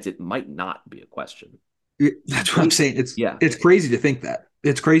real chance it might not be a question. That's what I'm saying. Yeah. It's crazy to think that.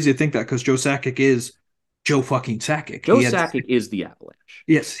 It's crazy to think that because Joe Sakic is Joe fucking Sakic. Joe Sakic is the Avalanche.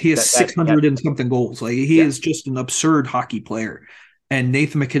 Yes, he has 600 and something goals. Like he is just an absurd hockey player. And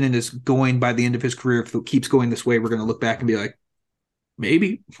Nathan MacKinnon is going by the end of his career. If it keeps going this way, we're going to look back and be like,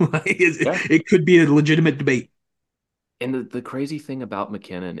 maybe it could be a legitimate debate. And the crazy thing about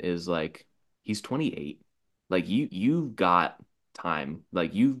MacKinnon is like he's 28. Like you've got time.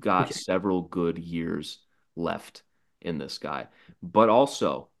 Like you've got several good years left in this guy. But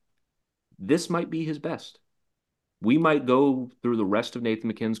also, this might be his best. We might go through the rest of Nathan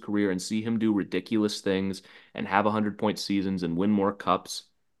MacKinnon's career and see him do ridiculous things and have 100-point seasons and win more cups.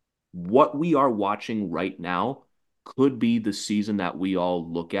 What we are watching right now could be the season that we all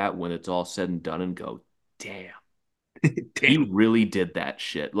look at when it's all said and done and go, damn. He really did that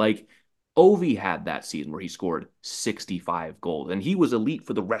shit. Like Ovi had that season where he scored 65 goals and he was elite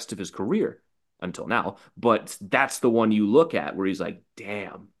for the rest of his career until now. But that's the one you look at where he's like,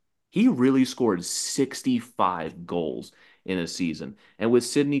 damn, he really scored 65 goals in a season. And with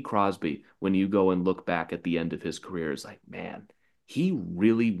Sidney Crosby, when you go and look back at the end of his career, it's like, man, he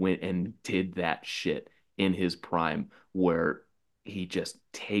really went and did that shit in his prime where he just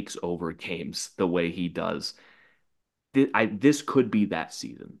takes over games the way he does. This could be that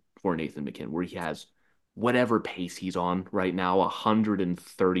season for Nathan MacKinnon where he has whatever pace he's on right now,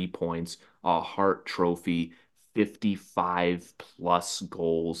 130 points, a Hart Trophy, 55 plus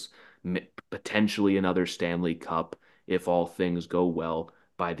goals, potentially another Stanley Cup if all things go well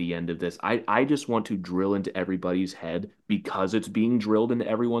by the end of this. I just want to drill into everybody's head because it's being drilled into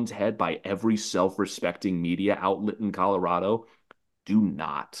everyone's head by every self-respecting media outlet in Colorado. Do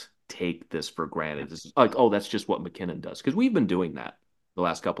not take this for granted. This is like, oh, that's just what MacKinnon does. Because we've been doing that the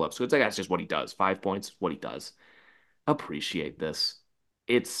last couple episodes. It's like, that's just what he does. 5 points, what he does. Appreciate this.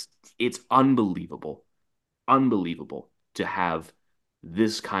 It's unbelievable. Unbelievable to have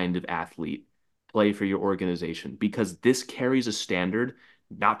this kind of athlete play for your organization because this carries a standard,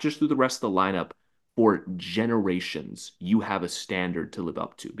 not just through the rest of the lineup, for generations. You have a standard to live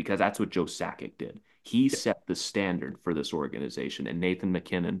up to because that's what Joe Sakic did. He set the standard for this organization, and Nathan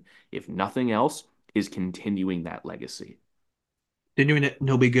MacKinnon, if nothing else, is continuing that legacy. Continuing it,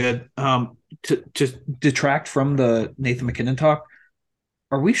 no be good. To detract from the Nathan MacKinnon talk,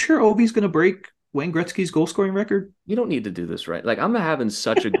 are we sure Ovi's going to break Wayne Gretzky's goal scoring record? You don't need to do this, right? Like I'm having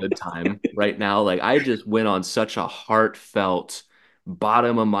such a good time right now. Like I just went on such a heartfelt,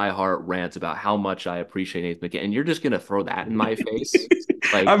 bottom of my heart rant about how much I appreciate Nathan MacKinnon, and you're just going to throw that in my face.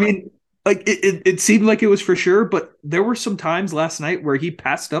 Like I mean. Like it seemed like it was for sure, but there were some times last night where he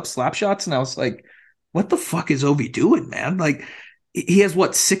passed up slap shots, and I was like, "What the fuck is Ovi doing, man?" Like, he has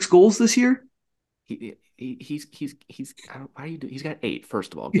what 6 goals this year? He's why are you doing? He's got 8.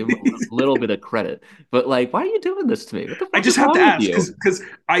 First of all, give him a little bit of credit, but like, why are you doing this to me? What the fuck I just have to ask because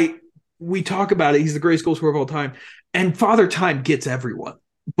we talk about it. He's the greatest goal scorer of all time, and Father Time gets everyone,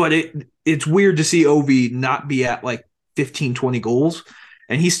 but it's weird to see Ovi not be at like 15, 20 goals.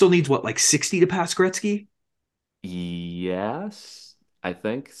 And he still needs what, like 60 to pass Gretzky? Yes, I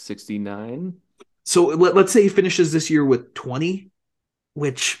think 69. So let's say he finishes this year with 20,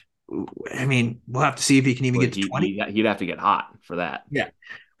 which, I mean, we'll have to see if he can even get to 20. He'd have to get hot for that. Yeah.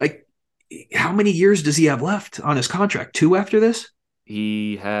 Like, how many years does he have left on his contract? 2 after this?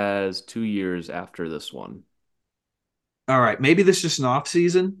 He has 2 years after this one. All right. Maybe this is just an off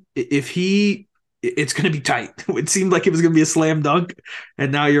season. It's going to be tight. It seemed like it was going to be a slam dunk,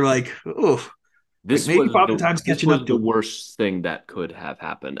 and now you're like, oh, this maybe was time's catching up. The worst thing that could have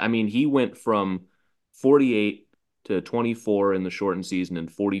happened. I mean, he went from 48 to 24 in the shortened season in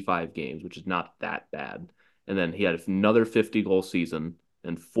 45 games, which is not that bad. And then he had another 50-goal season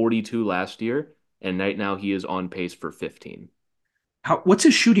and 42 last year, and right now he is on pace for 15. What's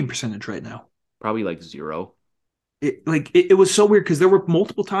his shooting percentage right now? Probably like 0. It was so weird because there were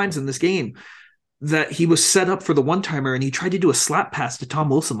multiple times in this game that he was set up for the one-timer and he tried to do a slap pass to Tom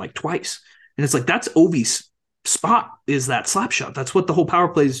Wilson like twice. And it's like, that's Ovi's spot, is that slap shot. That's what the whole power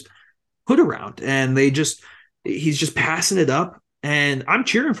play's put around. And he's just passing it up. And I'm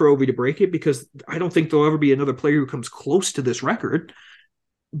cheering for Ovi to break it because I don't think there'll ever be another player who comes close to this record.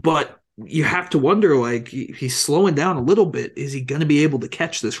 But you have to wonder, like, he's slowing down a little bit. Is he going to be able to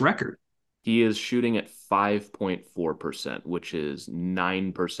catch this record? He is shooting at 5.4%, which is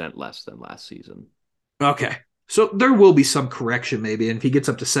 9% less than last season. Okay. So there will be some correction maybe. And if he gets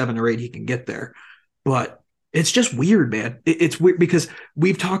up to 7 or 8, he can get there. But it's just weird, man. It's weird because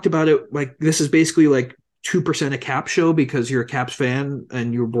we've talked about it. Like, this is basically like 2% a Cap show because you're a Caps fan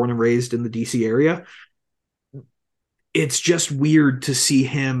and you were born and raised in the DC area. It's just weird to see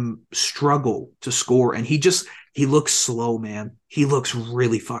him struggle to score. And he looks slow, man. He looks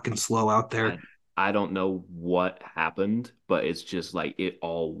really fucking slow out there. I don't know what happened, but it's just like it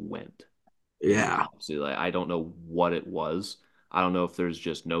all went. Yeah. Like I don't know what it was. I don't know if there's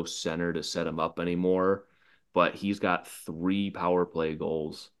just no center to set him up anymore, but he's got 3 power play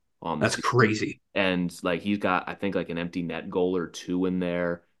goals on the That's season. crazy. And like he's got I think like an empty net goal or two in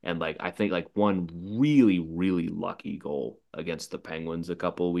there. And like I think like one really, really lucky goal against the Penguins a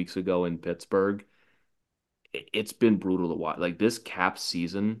couple of weeks ago in Pittsburgh. It's been brutal to watch. Like this cap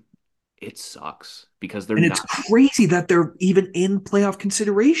season, it sucks because they're And it's not. crazy that they're even in playoff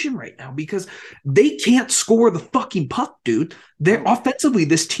consideration right now because they can't score the fucking puck, dude. They're offensively,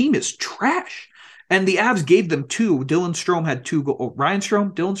 this team is trash. And the Avs gave them two. Dylan Strome had two goals. Oh, Ryan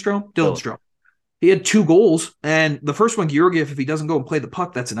Strome? Dylan Strome. He had 2 goals. And the first one, Georgiev, if he doesn't go and play the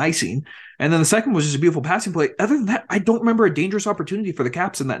puck, that's an icing. And then the second was just a beautiful passing play. Other than that, I don't remember a dangerous opportunity for the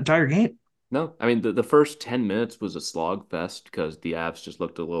Caps in that entire game. No, I mean the first 10 minutes was a slog fest because the Avs just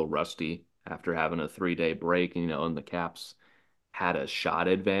looked a little rusty after having a 3 day break, and the Caps had a shot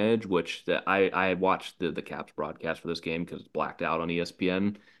advantage, which I watched the Caps broadcast for this game because it's blacked out on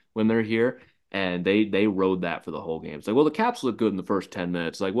ESPN when they're here, and they rode that for the whole game. It's like, well, the Caps look good in the first 10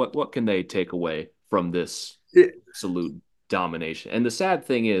 minutes. Like, what can they take away from this absolute domination? And the sad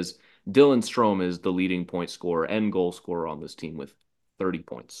thing is, Dylan Strome is the leading point scorer and goal scorer on this team with 30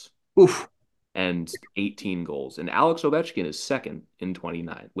 points. Oof. And 18 goals. And Alex Ovechkin is second in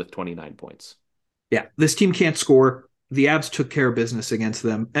 29 with 29 points. Yeah, this team can't score. The Avs took care of business against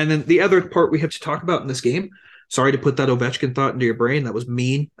them. And then the other part we have to talk about in this game, sorry to put that Ovechkin thought into your brain. That was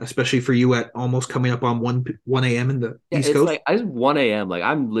mean, especially for you at almost coming up on 1 a.m. in the East Coast. Like it's 1 a.m. Like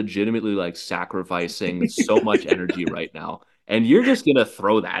I'm legitimately like sacrificing so much energy right now. And you're just gonna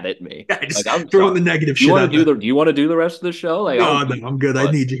throw that at me. Yeah, just like I'm throwing sorry. the negative Do you shit want out to do there. the do you want to do the rest of the show? Like No, I'm good.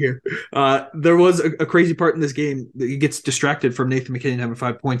 I need you here. There was a crazy part in this game that he gets distracted from Nathan MacKinnon having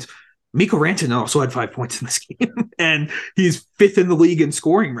 5 points. Mikko Rantanen also had 5 points in this game, and he's fifth in the league in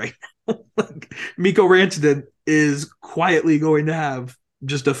scoring right now. Like, Mikko Rantanen is quietly going to have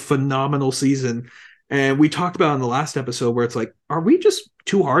just a phenomenal season. And we talked about in the last episode where it's like, are we just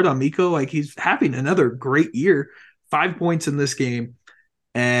too hard on Mikko? Like he's having another great year, 5 points in this game.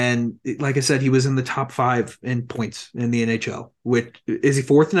 And like I said, he was in the top 5 in points in the NHL. Which is he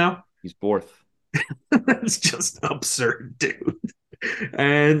fourth now? He's fourth. That's just absurd, dude.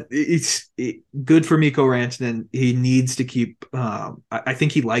 And it's good for Mikko Rantanen. He needs to keep. I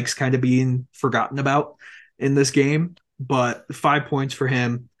think he likes kind of being forgotten about in this game. But 5 points for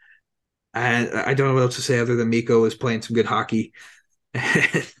him. And I don't know what else to say other than Mikko is playing some good hockey.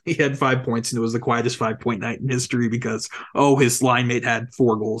 He had 5 points and it was the quietest 5-point night in history because his line mate had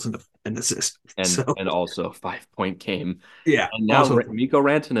 4 goals and an assist and also 5-point game. Yeah, and now Mikko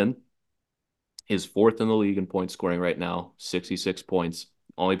Rantanen is fourth in the league in point scoring right now, 66 points.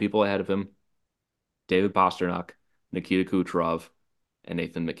 Only people ahead of him: David Pastrnak, Nikita Kucherov, and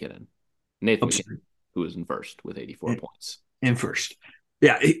Nathan MacKinnon. MacKinnon, who is in first with 84 points. In first.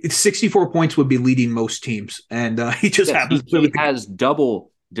 Yeah, 64 points would be leading most teams, and he just happens to. He has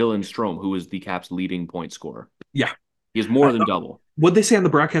double Dylan Strome, who is the Caps' leading point scorer. Yeah, he has more than double. What'd they say on the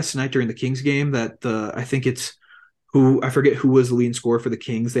broadcast tonight during the Kings game? That I think it's I forget who was the leading scorer for the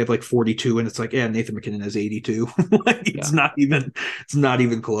Kings. They have like 42, and it's like, yeah, Nathan MacKinnon has 82. It's not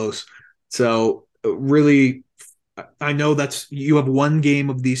even close. So really, I know you have one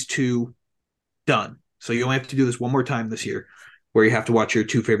game of these two done, so you only have to do this one more time this year, where you have to watch your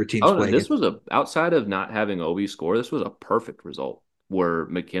two favorite teams play. This was outside of not having Ovi score, this was a perfect result where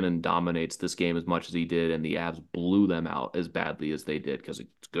MacKinnon dominates this game as much as he did, and the Avs blew them out as badly as they did because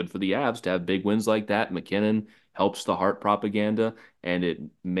it's good for the Avs to have big wins like that. MacKinnon helps the Hart propaganda, and it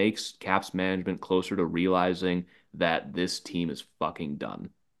makes Caps management closer to realizing that this team is fucking done.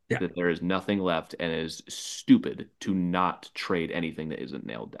 Yeah. That there is nothing left, and it is stupid to not trade anything that isn't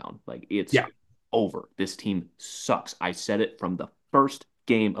nailed down. Like it's over. This team sucks. I said it from the first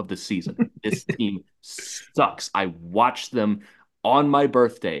game of the season. This team sucks. I watched them on my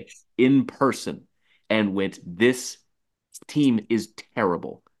birthday in person and went, this team is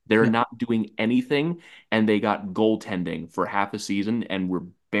terrible. They're not doing anything, and they got goaltending for half a season, and we're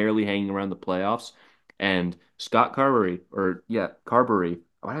barely hanging around the playoffs. And Scott Carberry, Carberry.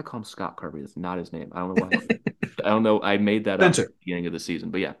 Why did I call him Scott Carberry? That's not his name. I don't know why. I don't know. I made that up at the beginning of the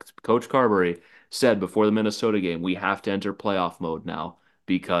season. But yeah, Coach Carberry said before the Minnesota game, we have to enter playoff mode now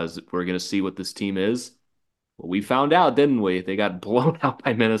because we're going to see what this team is. Well, we found out, didn't we? They got blown out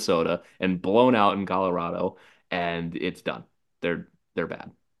by Minnesota and blown out in Colorado, and it's done. They're bad.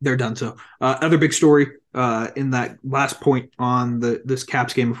 They're done. So other big story in that last point on this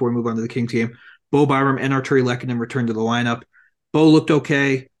Caps game before we move on to the Kings game. Bo Byram and Arturi Lehkonen returned to the lineup. Bo looked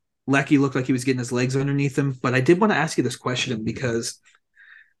okay. Lecky looked like he was getting his legs underneath him. But I did want to ask you this question because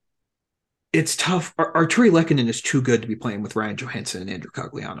it's tough. Arturi Lehkonen is too good to be playing with Ryan Johansson and Andrew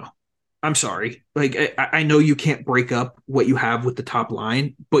Cogliano. I'm sorry. Like I know you can't break up what you have with the top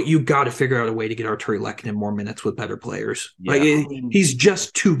line, but you got to figure out a way to get Arturi Lehkonen more minutes with better players. Yeah. Like he's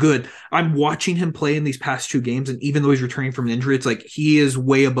just too good. I'm watching him play in these past 2 games, and even though he's returning from an injury, it's like he is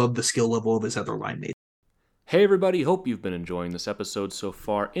way above the skill level of his other line mates. Hey everybody, hope you've been enjoying this episode so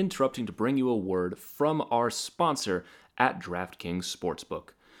far. Interrupting to bring you a word from our sponsor at DraftKings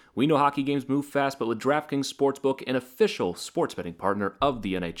Sportsbook. We know hockey games move fast, but with DraftKings Sportsbook, an official sports betting partner of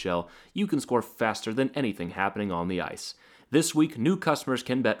the NHL, you can score faster than anything happening on the ice. This week, new customers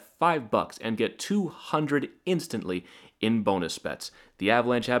can bet $5 and get $200 instantly in bonus bets. The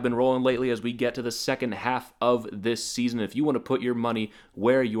Avalanche have been rolling lately as we get to the second half of this season. If you want to put your money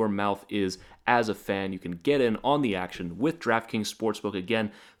where your mouth is as a fan, you can get in on the action with DraftKings Sportsbook.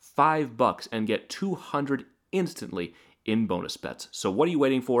 Again, $5 and get $200 instantly in bonus bets. So what are you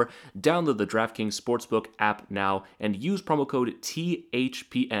waiting for? Download the DraftKings Sportsbook app now and use promo code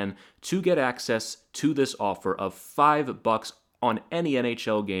THPN to get access to this offer of $5 on any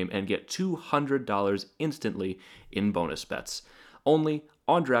NHL game and get $200 instantly in bonus bets. Only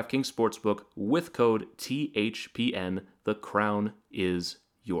on DraftKings Sportsbook with code THPN. The crown is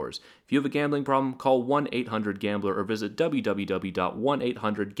yours. If you have a gambling problem, call 1-800-GAMBLER or visit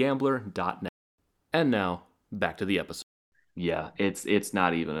www.1800gambler.net. And now, back to the episode. Yeah, it's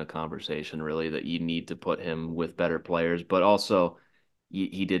not even a conversation really that you need to put him with better players, but also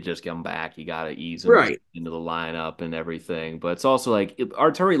he did just come back. You got to ease him into the lineup and everything. But it's also like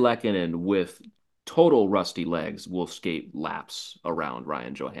Arturi Lehkonen with total rusty legs will skate laps around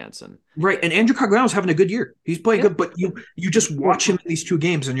Ryan Johansson. Right, and Andrew Cogliano's having a good year. He's playing good, but you just watch him in these 2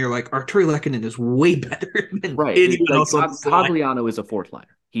 games, and you're like, Arturi Lehkonen is way better than anyone else on the line. Cogliano is a 4th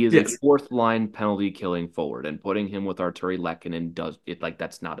liner. He is a 4th line penalty killing forward, and putting him with Arturi Lehkonen does it like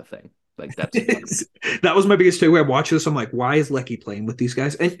that's not a thing. Like that's that was my biggest takeaway. I watched this. I'm like, why is Lecky playing with these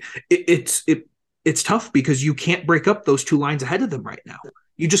guys? And it's tough because you can't break up those 2 lines ahead of them right now.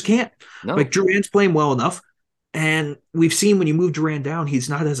 You just can't. No. Like Duran's playing well enough, and we've seen when you move Duran down, he's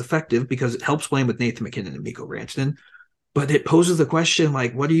not as effective because it helps playing with Nathan MacKinnon and Mikko Rantanen. But it poses the question,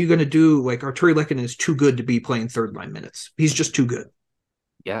 like, what are you going to do? Like Arturi Lehkonen is too good to be playing 3rd line minutes. He's just too good.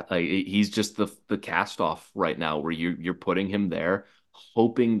 Yeah, like he's just the cast off right now where you're putting him there,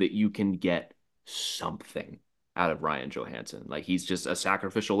 hoping that you can get something out of Ryan Johansson. Like he's just a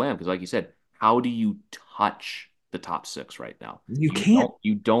sacrificial lamb because, like you said, how do you touch the top 6 right now? You can't.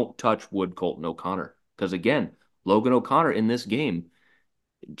 You don't touch Wood, Colton, O'Connor because again, Logan O'Connor in this game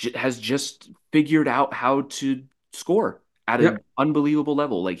has just figured out how to score at an unbelievable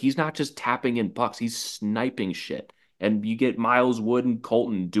level. Like he's not just tapping in pucks; he's sniping shit. And you get Miles Wood and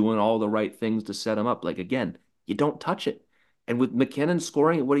Colton doing all the right things to set him up. Like, again, you don't touch it. And with MacKinnon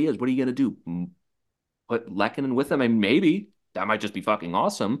scoring what he is, what are you going to do? Put Lehkonen with him? I mean, maybe. That might just be fucking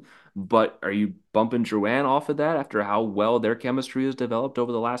awesome. But are you bumping Drouin off of that after how well their chemistry has developed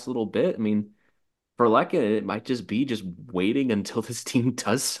over the last little bit? I mean, for Lehkonen, it might just be just waiting until this team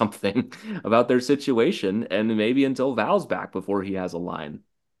does something about their situation and maybe until Val's back before he has a line.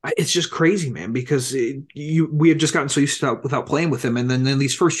 It's just crazy, man, because we have just gotten so used to without playing with him. And then in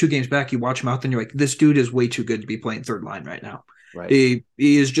these first 2 games back, you watch him out, then you're like, this dude is way too good to be playing 3rd line right now. Right. He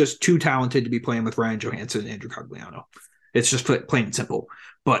is just too talented to be playing with Ryan Johansson and Andrew Cogliano. It's just plain and simple.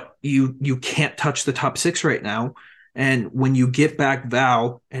 But you can't touch the top 6 right now. And when you get back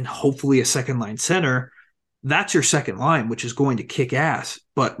Val and hopefully a 2nd line center, that's your 2nd line, which is going to kick ass.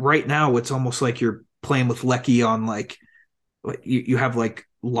 But right now, it's almost like you're playing with Lecky on like you have like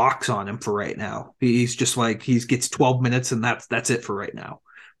locks on him for right now. He's just like he gets 12 minutes and that's it for right now.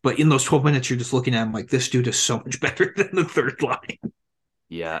 But in those 12 minutes, you're just looking at him like this dude is so much better than the 3rd line.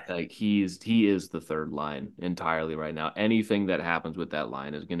 Yeah, like he is the 3rd line entirely right now. Anything that happens with that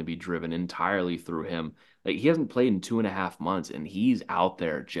line is going to be driven entirely through him. Like he hasn't played in 2.5 months, and he's out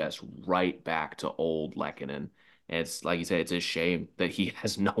there just right back to old Lehkonen. And it's like you said, it's a shame that he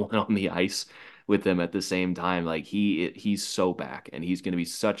has no one on the ice with him at the same time. Like he's so back, and he's going to be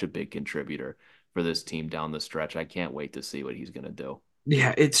such a big contributor for this team down the stretch. I can't wait to see what he's going to do.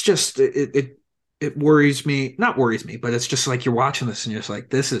 Yeah, it's just it worries me. Not worries me, but it's just like you're watching this and you're just like,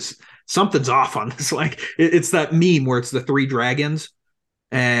 this is something's off on this. Like it's that meme where it's the 3 dragons,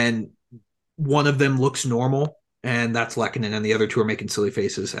 and one of them looks normal, and that's Lehkonen, and the other two are making silly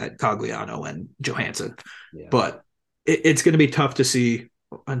faces at Cogliano and Johansson. Yeah. But it's going to be tough to see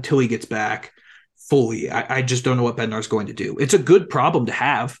until he gets back fully. I just don't know what Bednar's going to do. It's a good problem to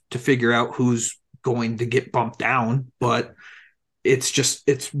have to figure out who's going to get bumped down, but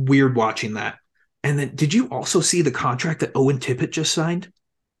it's weird watching that. And then, did you also see the contract that Owen Tippett just signed?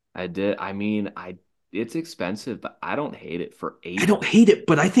 I did. I mean, it's expensive, but I don't hate it for I 8. don't hate it,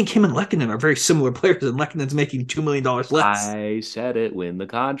 but I think him and Lehkonen are very similar players, and Lehkonen's making $2 million less. I said it when the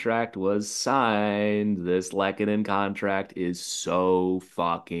contract was signed. This Lekanen contract is so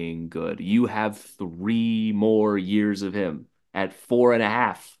fucking good. You have 3 more years of him at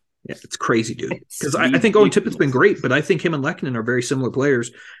 4.5. Yeah, it's crazy, dude. It's Because I think Owen Tippett's been ridiculous. great, but I think him and Lehkonen are very similar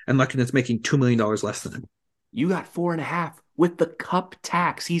players, and Lehkonen's making $2 million less than him. You got 4.5 with the cup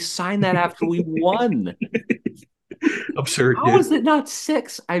tax. He signed that after we won. Absurd, How dude. is it not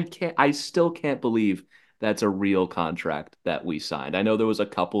 6? I still can't believe that's a real contract that we signed. I know there was a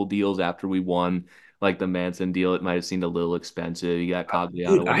couple deals after we won, like the Manson deal. It might have seemed a little expensive. You got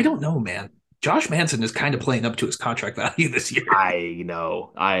Dude, Cogliano. I don't know, man. Josh Manson is kind of playing up to his contract value this year. I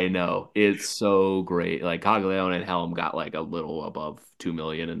know. It's so great. Like Cogliano and Helm got like a little above 2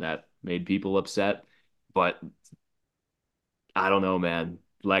 million, and that made people upset. But I don't know, man.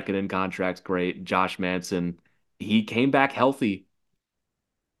 Lekanen contract's great. Josh Manson, he came back healthy.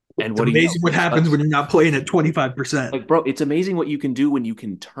 And It's what do you know? amazing what He happens when starts you're not playing at 25%. like, bro, it's amazing what you can do when you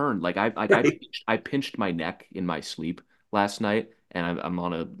can turn. Right. I pinched my neck in my sleep last night, and I'm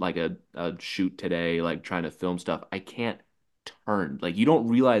on a shoot today, like trying to film stuff. I can't turn. Like you don't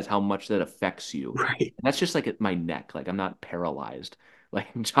realize how much that affects you. Right. And that's just like at my neck. Like I'm not paralyzed. Like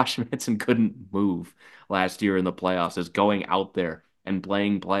Josh Manson couldn't move last year in the playoffs. Is going out there and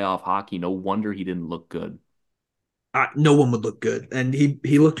playing playoff hockey. No wonder he didn't look good. No one would look good, and he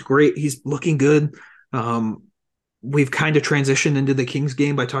looked great. He's looking good. Um, we've kind of transitioned into the Kings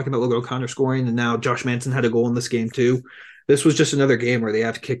game by talking about Logan O'Connor scoring, and now Josh Manson had a goal in this game too. This was just another game where they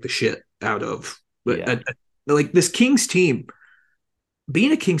have to kick the shit out of. Yeah. Like this Kings team,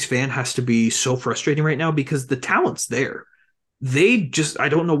 being a Kings fan has to be so frustrating right now because the talent's there. They just I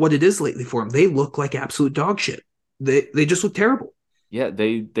don't know what it is lately for them. They look like absolute dog shit. They just look terrible. Yeah,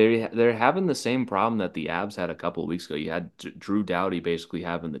 they're having the same problem that the Avs had a couple of weeks ago. You had Drew Doughty basically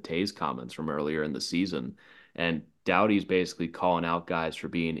having the Tays comments from earlier in the season, and Doughty's basically calling out guys for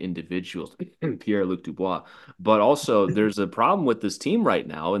being individuals, Pierre-Luc Dubois. But also, there's a problem with this team right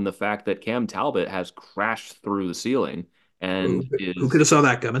now in the fact that Cam Talbot has crashed through the ceiling and Who could have saw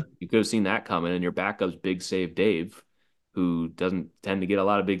that coming? you could have seen that coming, and your backup's Big Save Dave, who doesn't tend to get a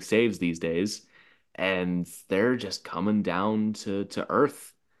lot of big saves these days, and they're just coming down to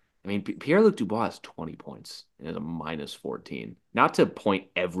earth. I mean, Pierre-Luc Dubois has 20 points and is a minus 14. Not to point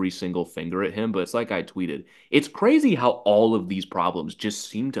every single finger at him, but it's like I tweeted. It's crazy how all of these problems just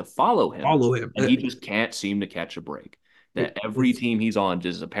seem to follow him, Follow him. and he just can't seem to catch a break. That every It's team he's on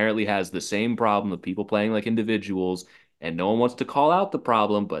just apparently has the same problem of people playing like individuals, and no one wants to call out the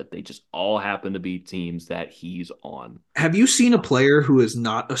problem, but they just all happen to be teams that he's on. Have you seen a player who is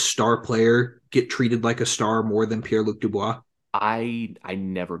not a star player get treated like a star more than Pierre-Luc Dubois? I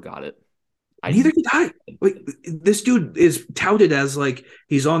never got it. I Neither did I. Like this dude is touted as like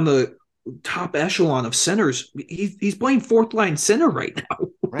he's on the top echelon of centers. He's playing fourth line center right now.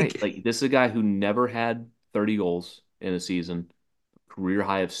 right. Like this is a guy who never had 30 goals in a season, career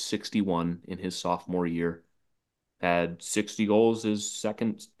high of 61 in his sophomore year. Had 60 goals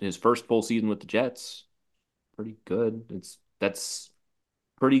his first full season with the Jets. Pretty good. That's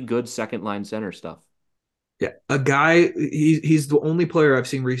pretty good second line center stuff. Yeah, a guy. He's the only player I've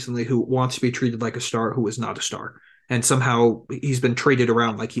seen recently who wants to be treated like a star who is not a star, and somehow he's been traded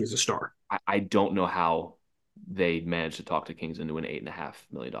around like he is a star. I don't know how they managed to talk the Kings into an $8.5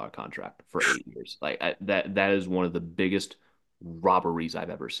 million contract for 8 years. That is one of the biggest robberies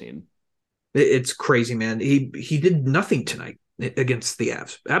I've ever seen. It's crazy, man. He did nothing tonight against the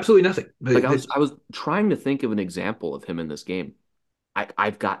Avs. Absolutely nothing. Like I was trying to think of an example of him in this game.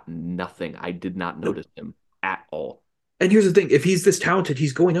 I've got nothing. I did not notice him at all. And here's the thing: if he's this talented,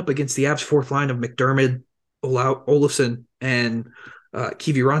 he's going up against the Avs' fourth line of McDermott, Olafson, and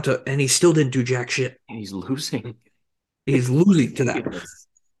Kiviranta, and he still didn't do jack shit. And he's losing. He's It's losing to that. ridiculous.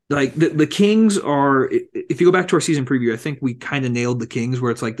 Like the Kings are. If you go back to our season preview, I think we kind of nailed the Kings, where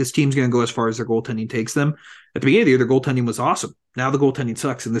it's like this team's going to go as far as their goaltending takes them. At the beginning of the year, their goaltending was awesome. Now the goaltending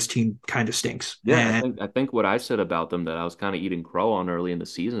sucks, and this team kind of stinks. Yeah, And I think what I said about them that I was kind of eating crow on early in the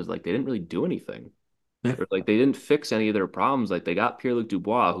season is like they didn't really do anything. yeah, Or like they didn't fix any of their problems. Like they got Pierre-Luc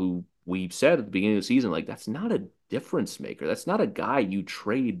Dubois, who we said at the beginning of the season, like that's not a difference maker. That's not a guy you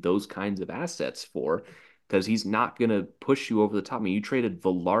trade those kinds of assets for because he's not going to push you over the top. I mean, you traded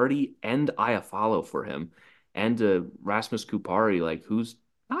Velarde and Iafallo for him and Rasmus Kupari, like who's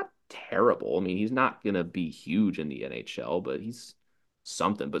not terrible. I mean, he's not going to be huge in the NHL, but he's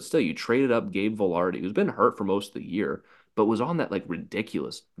something. But still, you traded up Gabe Velarde, who's been hurt for most of the year, but was on that like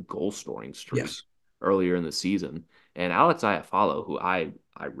ridiculous goal scoring streak Yes. earlier in the season. And Alex Iafallo, who I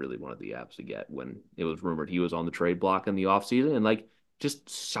really wanted the Avs to get when it was rumored he was on the trade block in the offseason, and like just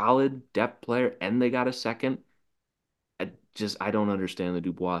solid depth player, and they got a second. I don't understand the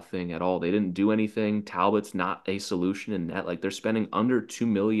Dubois thing at all. They didn't do anything. Talbot's not a solution in net. Like they're spending under $2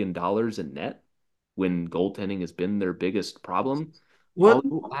 million in net when goaltending has been their biggest problem. What?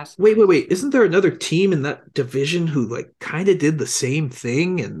 Last Wait. Isn't there another team in that division who like kind of did the same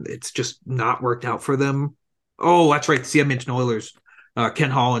thing and it's just not worked out for them? Oh, that's right. The Edmonton Oilers.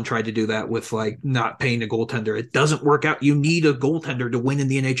 Ken Holland tried to do that with like not paying a goaltender. It doesn't work out. You need a goaltender to win in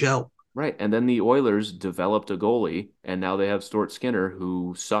the NHL. Right. And then the Oilers developed a goalie, and now they have Stuart Skinner,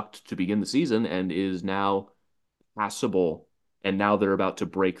 who sucked to begin the season and is now passable. And now they're about to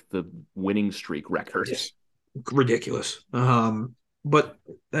break the winning streak record. It's ridiculous. But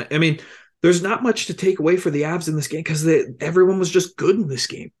I mean, there's not much to take away for the Avs in this game because everyone was just good in this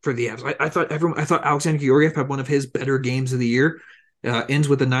game for the Avs. I thought Alexander Georgiev had one of his better games of the year. Ends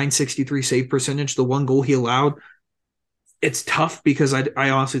with a 963 save percentage. The one goal he allowed. It's tough because I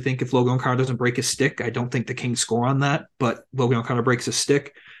honestly think if Logan O'Connor doesn't break his stick, I don't think the Kings score on that. But Logan O'Connor breaks his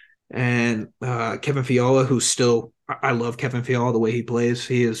stick, and Kevin Fiala, who's still I love Kevin Fiala the way he plays.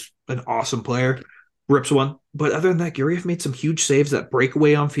 He is an awesome player. Rips one. But other than that, Georgiev made some huge saves. That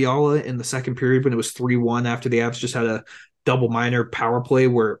breakaway on Fiala in the second period when it was 3-1 after the Avs just had a double minor power play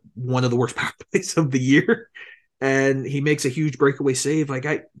where one of the worst power plays of the year. And he makes a huge breakaway save. Like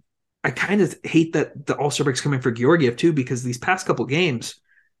I kind of hate that the All-Star break's coming for Georgiev too, because these past couple games,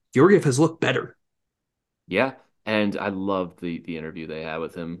 Georgiev has looked better. Yeah. And I loved the interview they had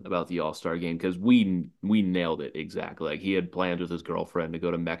with him about the All-Star game because we nailed it exactly. Like he had plans with his girlfriend to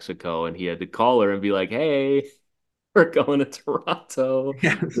go to Mexico, and he had to call her and be like, "Hey, we're going to Toronto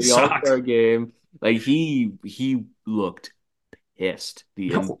for the All-Star game." Like he looked pissed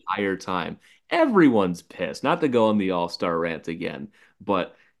the entire time. Everyone's pissed. Not to go on the All-Star rant again,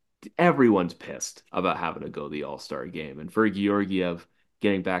 but everyone's pissed about having to go the All-Star game. And for Georgiev,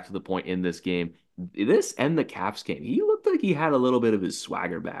 getting back to the point in this game, this and the Caps game, he looked like he had a little bit of his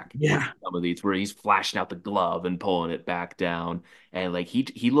swagger back. Yeah. Some of these where he's flashing out the glove and pulling it back down. And like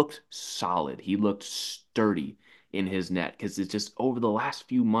he looked solid. He looked sturdy in his net because it's just over the last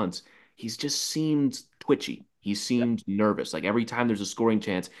few months, he's just seemed twitchy. He seemed nervous. Like every time there's a scoring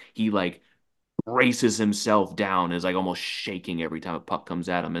chance, he like braces himself down and is like almost shaking every time a puck comes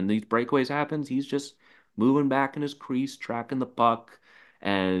at him. And these breakaways happens, he's just moving back in his crease, tracking the puck,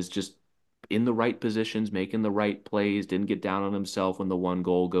 and is just in the right positions, making the right plays, didn't get down on himself when the one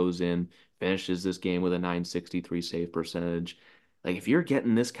goal goes in, finishes this game with a 963 save percentage. Like if you're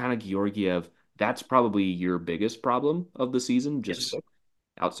getting this kind of Georgiev, that's probably your biggest problem of the season, just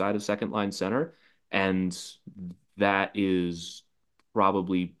outside of second line center. And that is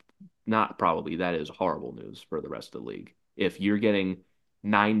probably not probably, that is horrible news for the rest of the league. If you're getting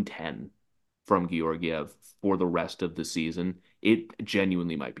 9-10 from Georgiev for the rest of the season, it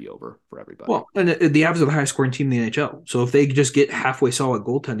genuinely might be over for everybody. Well, and the Avs are the highest scoring team in the NHL. So if they just get halfway solid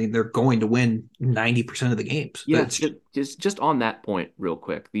goaltending, they're going to win 90% of the games. Yeah, just on that point real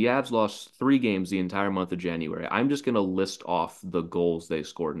quick. The Avs lost 3 games the entire month of January. I'm just going to list off the goals they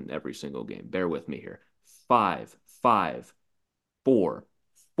scored in every single game. Bear with me here. 5, 5, 4,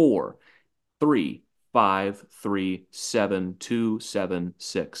 4, 3, 5, 3, 7, 2, 7,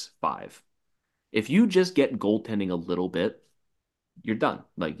 6, 5. If you just get goaltending a little bit, you're done.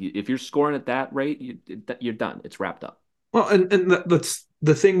 Like if you're scoring at that rate, you're done. It's wrapped up. Well, and that's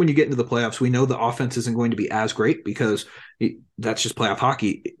the thing when you get into the playoffs. We know the offense isn't going to be as great because that's just playoff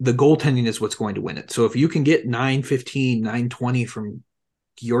hockey. The goaltending is what's going to win it. So if you can get 9-15, 9-20 from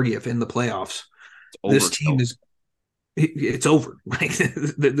Georgiev in the playoffs, this team it's over. Like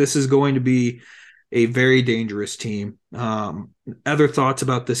this is going to be a very dangerous team. Other thoughts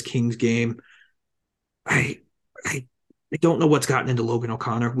about this Kings game? I don't know what's gotten into Logan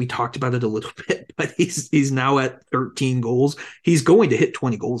O'Connor. We talked about it a little bit, but he's now at 13 goals. He's going to hit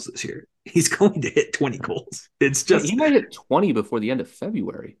 20 goals this year. He's going to hit 20 goals. It's just he might hit 20 before the end of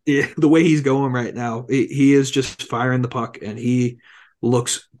February. Yeah, the way he's going right now, he is just firing the puck, and he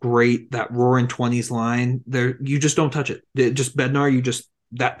looks great. That roaring 20s line there, you just don't touch it. Just Bednar, you just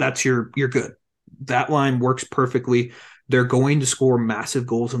that's you're good. That line works perfectly. They're going to score massive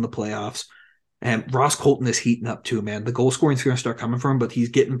goals in the playoffs. And Ross Colton is heating up too, man. The goal scoring is going to start coming from him, but he's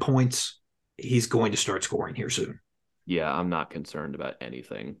getting points. He's going to start scoring here soon. Yeah, I'm not concerned about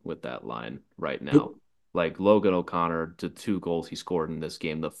anything with that line right now. Nope. Like Logan O'Connor, the 2 goals he scored in this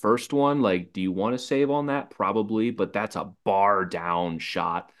game. The first one, like, do you want to save on that? Probably, but that's a bar down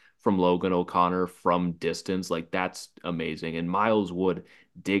shot from Logan O'Connor from distance. Like, that's amazing. And Miles Wood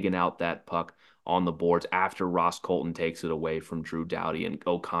digging out that puck on the boards after Ross Colton takes it away from Drew Doughty and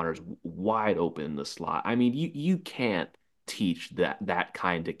O'Connor's wide open in the slot. I mean, you can't teach that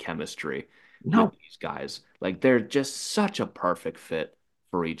kind of chemistry with No, these guys. Like they're just such a perfect fit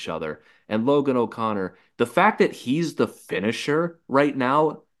for each other. And Logan O'Connor, the fact that he's the finisher right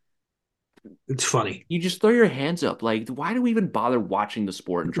now, it's funny. you just throw your hands up. Like, why do we even bother watching the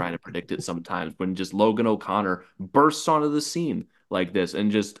sport and trying to predict it sometimes when just Logan O'Connor bursts onto the scene like this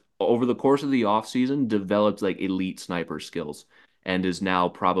and just over the course of the offseason develops like elite sniper skills and is now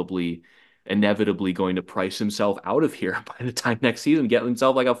probably inevitably going to price himself out of here by the time next season, get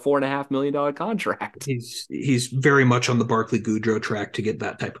himself like a $4.5 million contract. He's very much on the Barclay Goodrow track to get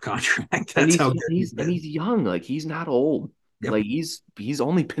that type of contract. That's how good he's been. And he's young, like he's not old. Yep. Like he's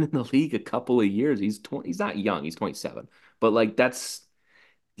only been in the league a couple of years. He's 20, he's not young, he's 27. But like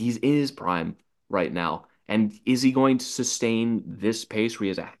he's in his prime right now. And is he going to sustain this pace where he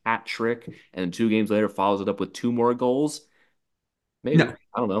has a hat trick and 2 games later follows it up with 2 more goals? Maybe. No.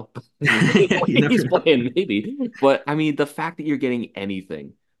 I don't know. You never He's know. playing, maybe. But I mean, the fact that you're getting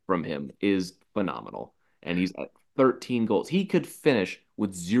anything from him is phenomenal. And he's at 13 goals. He could finish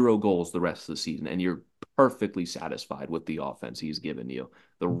with 0 goals the rest of the season, and you're perfectly satisfied with the offense he's given you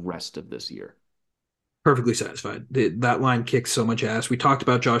the rest of this year. Perfectly satisfied. That line kicks so much ass. We talked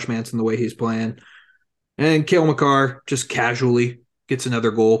about Josh Manson, the way he's playing. And Cale Makar just casually gets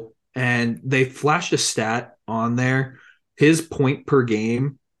another goal. And they flashed a stat on there. His point per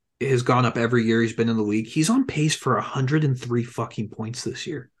game has gone up every year he's been in the league. He's on pace for 103 fucking points this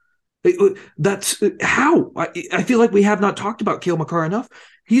year. That's how I feel like we have not talked about Cale Makar enough.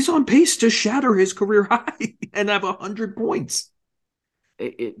 He's on pace to shatter his career high and have 100 points.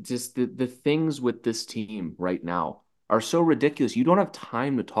 It just the things with this team right now are so ridiculous. You don't have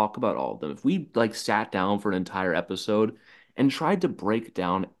time to talk about all of them. If we like sat down for an entire episode and tried to break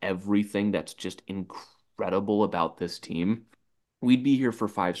down everything that's just incredible about this team, we'd be here for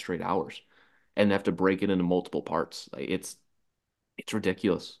 5 straight hours and have to break it into multiple parts. Like it's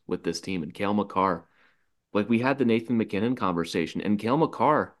ridiculous with this team and Cale Makar. Like we had the Nathan McKinnon conversation, and Cale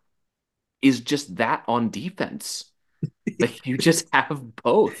Makar is just that on defense. Like you just have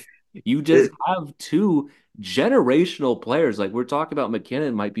both. You just have 2 generational players. Like we're talking about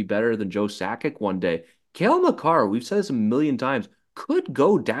McKinnon might be better than Joe Sakic one day. Cale Makar, we've said this a million times, could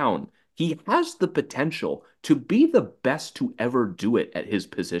go down. He has the potential to be the best to ever do it at his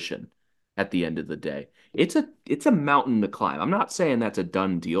position at the end of the day. It's a mountain to climb. I'm not saying that's a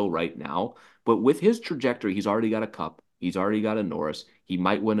done deal right now, but with his trajectory, he's already got a cup. He's already got a Norris. He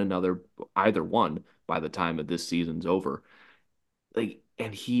might win either one by the time of this season's over. Like,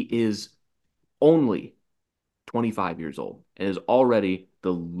 and he is only 25 years old and is already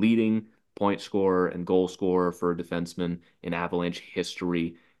the leading point scorer and goal scorer for a defenseman in Avalanche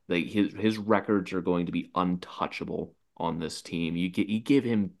history. Like his records are going to be untouchable on this team. You give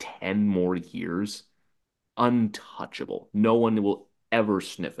him 10 more years, untouchable. No one will ever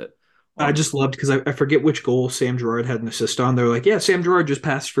sniff it. I just loved because I forget which goal Sam Girard had an assist on. They're like, yeah, Sam Girard just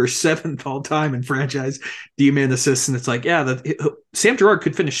passed for 7th all time in franchise D-man assists. And it's like, yeah, Sam Girard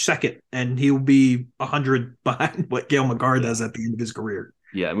could finish 2nd and he'll be 100 behind what Cale Makar does at the end of his career.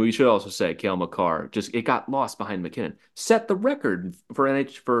 Yeah, I mean, we should also say Cale Makar it got lost behind McKinnon. Set the record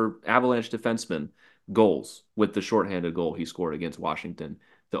for Avalanche defensemen goals with the shorthanded goal he scored against Washington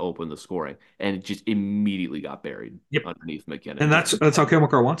to open the scoring, and it just immediately got buried underneath McKinnon. And that's how Cale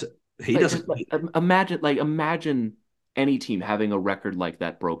Makar wants it. He doesn't imagine any team having a record like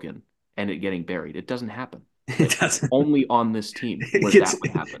that broken and it getting buried. It doesn't happen. It doesn't. Only on this team where that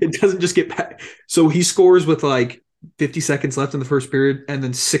would happen. It doesn't just get back. So he scores with like 50 seconds left in the first period, and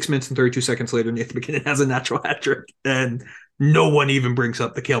then 6 minutes and 32 seconds later, Nathan McKinnon has a natural hat trick, and no one even brings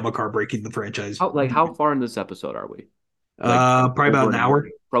up the Cale Makar breaking the franchise. How far in this episode are we? Probably about an hour.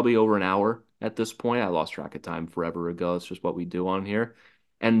 Probably over an hour at this point. I lost track of time forever ago. It's just what we do on here.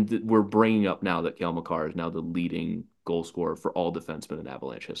 And we're bringing up now that Cale Makar is now the leading goal scorer for all defensemen in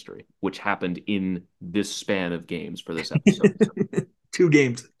Avalanche history, which happened in this span of games for this episode. 2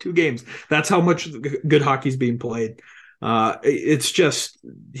 games. That's how much good hockey's being played. It's just,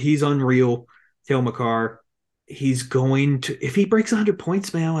 he's unreal. Cale Makar, he's going to, if he breaks 100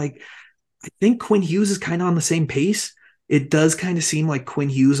 points, man, like I think Quinn Hughes is kind of on the same pace. it does kind of seem like Quinn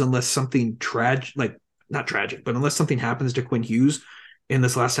Hughes, unless something tragic, like not tragic, but unless something happens to Quinn Hughes in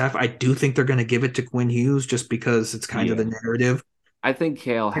this last half, I do think they're going to give it to Quinn Hughes just because it's kind of Yeah. the narrative. I think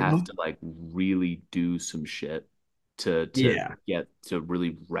Kale You has know? to like really do some shit to Yeah. get to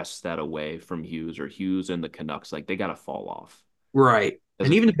really wrest that away from Hughes, or Hughes and the Canucks. Like they gotta fall off. Right. Because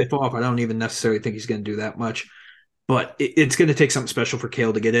And even if they fall off, I don't even necessarily think he's going to do that much. But it's going to take something special for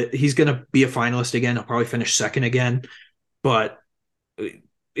Kale to get it. He's going to be a finalist again. He'll probably finish second again, but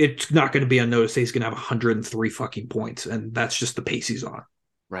it's not going to be unnoticed. He's going to have 103 fucking points, and that's just the pace he's on.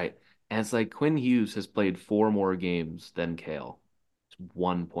 right. And it's like Quinn Hughes has played 4 more games than Kale. It's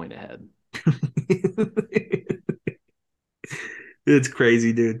 1 point ahead. It's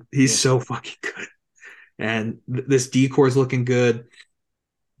crazy, dude. He's Yeah. so fucking good. And this decor is looking good.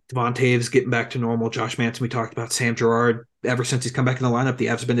 Devontae's getting back to normal. Josh Manson, we talked about Sam Girard. Ever since he's come back in the lineup, the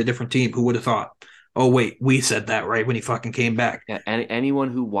Avs have been a different team. Who would have thought? Oh, wait, we said that, right? When he fucking came back. Yeah,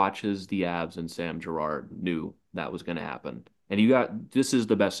 anyone who watches the Avs and Sam Girard knew that was going to happen. And this is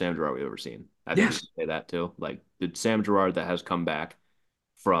the best Sam Girard we've ever seen. I think you Yes. can say that too. Like the Sam Girard that has come back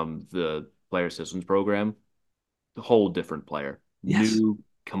from the player systems program, a whole different player. Yes. New,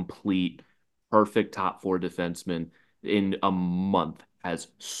 complete, perfect top 4 defenseman in a month has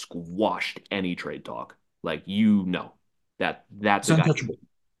squashed any trade talk. Like that's It's a guy. untouchable.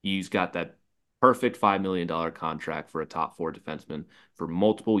 He's got that perfect $5 million contract for a top 4 defenseman for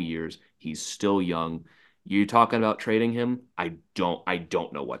multiple years. He's still young. You're talking about trading him? I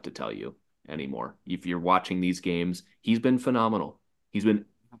don't know what to tell you anymore. If you're watching these games, he's been phenomenal. He's been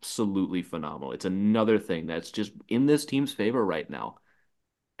absolutely phenomenal. It's another thing that's just in this team's favor right now.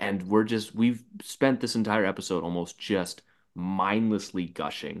 And we've spent this entire episode almost just mindlessly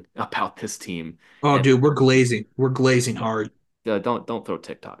gushing about this team. Oh, And dude, we're glazing. We're glazing hard. don't throw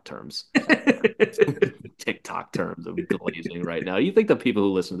TikTok terms. TikTok terms of glazing right now. You think the people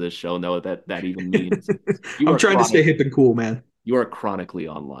who listen to this show know what that even means? You I'm are trying to stay chronic. hip and cool, man. You are chronically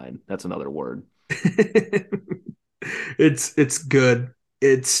online. That's another word. It's good.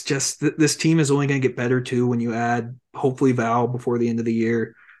 It's just this team is only going to get better too when you add hopefully Val before the end of the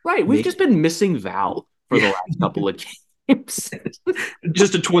year. Right. We've just been missing Val for the Yeah, last couple of games.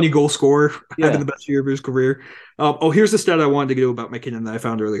 just a 20 goal scorer having Yeah. the best year of his career. Here's the stat I wanted to do about McKinnon that I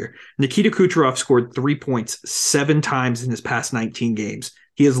found earlier. Nikita Kucherov scored 3 points 7 times in his past 19 games.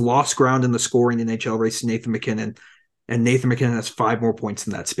 He has lost ground in the scoring NHL race to Nathan McKinnon, and Nathan McKinnon has 5 more points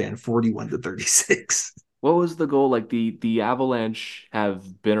in that span, 41-36. What was the goal? Like the Avalanche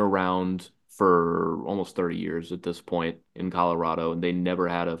have been around for almost 30 years at this point in Colorado, and they never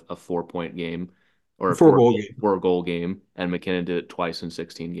had a 4 point game or a Four four goal game. four goal game. And McKinnon did it twice in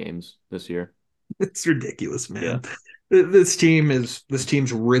 16 games this year. It's ridiculous, Yeah. man. This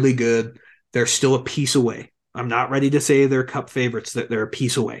team's really good. They're still a piece away. I'm not ready to say they're cup favorites, that they're a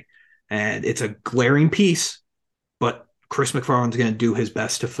piece away. And it's a glaring piece, but Chris McFarland's going to do his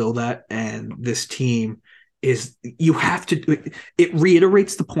best to fill that. And this team you have to, it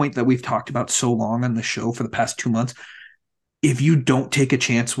reiterates the point that we've talked about so long on the show for the past 2 months. If you don't take a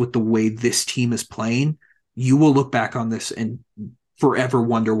chance with the way this team is playing, you will look back on this and forever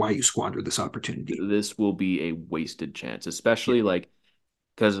wonder why you squandered this opportunity. This will be a wasted chance, especially like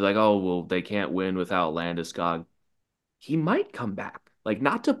because like, oh well, they can't win without Landeskog. He might come back. Like,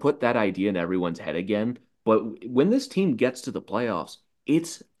 not to put that idea in everyone's head again, but when this team gets to the playoffs,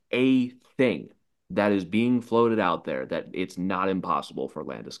 it's a thing that is being floated out there that it's not impossible for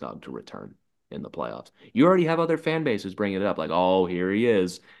Landeskog to return in the playoffs. You already have other fan bases bringing it up, like, oh, here he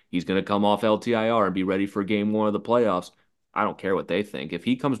is. He's going to come off LTIR and be ready for game 1 of the playoffs. I don't care what they think. If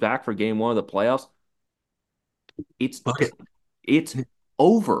he comes back for game 1 of the playoffs, it's Fuck it. it's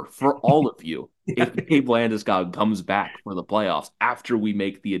over for all of you if Dave Landeskog comes back for the playoffs after we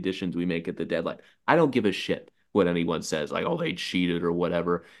make the additions we make at the deadline. I don't give a shit what anyone says, like, oh, they cheated or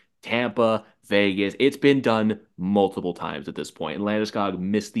whatever. Tampa, Vegas, it's been done multiple times at this point, and Landeskog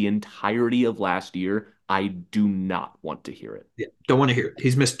missed the entirety of last year. I do not want to hear it. Yeah, don't want to hear it.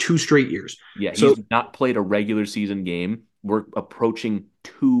 He's missed 2 straight years. Yeah, So he's not played a regular season game. We're approaching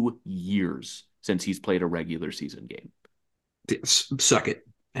 2 years since he's played a regular season game. suck it.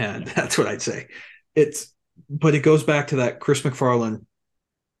 And that's what I'd say. But it goes back to that Chris McFarland.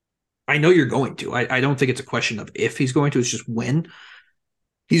 I know you're going to. I don't think it's a question of if he's going to, it's just when.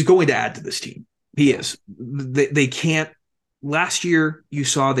 He's going to add to this team. He is. They can't. Last year, you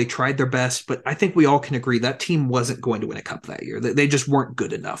saw they tried their best, but I think we all can agree that team wasn't going to win a cup that year. They just weren't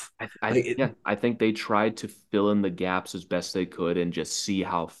good enough. I think they tried to fill in the gaps as best they could and just see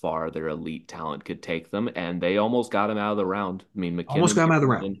how far their elite talent could take them, and they almost got him out of the round. I mean, McKinnon Almost got him out of the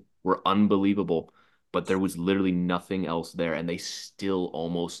round. were unbelievable, but there was literally nothing else there, and they still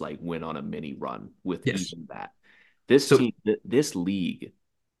almost like went on a mini run with Yes. even that. This So team, this league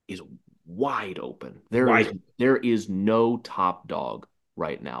is wide open. wide. There is no top dog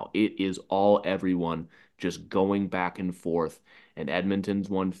right now. It is all everyone just going back and forth. And Edmonton's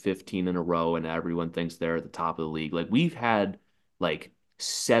won 15 in a row, and everyone thinks they're at the top of the league. Like we've had like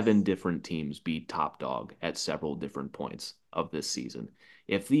seven different teams be top dog at several different points of this season.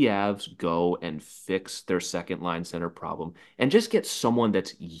 If the Avs go and fix their second line center problem and just get someone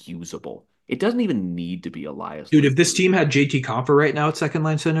that's usable, it doesn't even need to be Elias Dude, if Lindholm. this team had JT Compher right now at second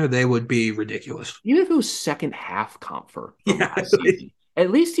line center, they would be ridiculous. Even if it was second half Comfer from Yeah. last season,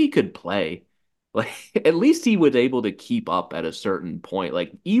 at least he could play. Like at least he was able to keep up at a certain point.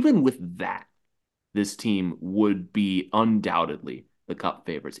 Like even with that, this team would be undoubtedly the cup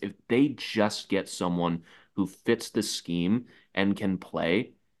favorites. If they just get someone who fits the scheme and can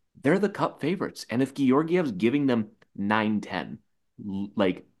play, they're the cup favorites. And if Georgiev's giving them 9-10,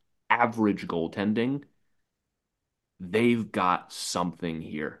 like average goaltending, they've got something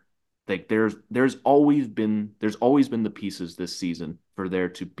here. Like there's always been the pieces this season for there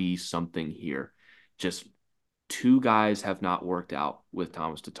to be something here. Just two guys have not worked out with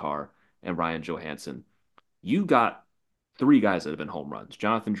Thomas Tatar and Ryan Johansson. You got three guys that have been home runs.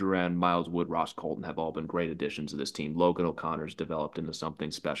 Jonathan Drouin, Miles Wood, Ross Colton have all been great additions to this team. Logan O'Connor's developed into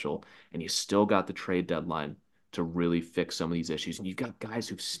something special, and you still got the trade deadline to really fix some of these issues. And you've got guys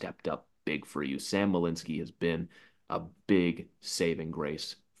who've stepped up big for you. Sam Malinsky has been a big saving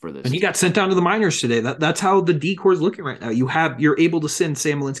grace for this And he team. got sent down to the minors today. That's how the decor is looking right now. You're able to send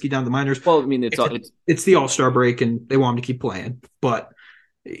Sam Malinsky down to the minors. Well, I mean, It's the All-Star break, and they want him to keep playing. But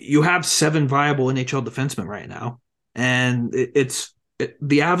you have 7 viable NHL defensemen right now, and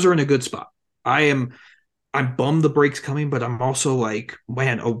the Avs are in a good spot. I'm bummed the break's coming, but I'm also like,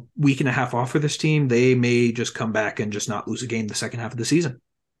 man, a week and a half off for this team. They may just come back and just not lose a game the second half of the season.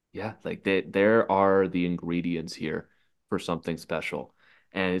 Yeah, like there are the ingredients here for something special.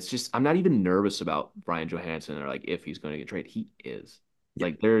 And it's just I'm not even nervous about Brian Johansson or like if he's going to get traded. He is. Yeah.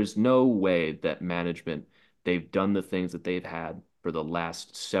 Like there's no way that management they've done the things that they've had for the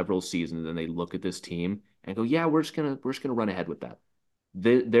last several seasons and they look at this team and go, "Yeah, we're just gonna run ahead with that."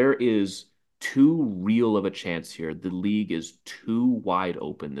 There is too real of a chance here. The league is too wide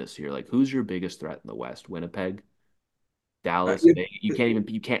open this year. Like who's your biggest threat in the West? Winnipeg? Dallas, Yeah, Vegas.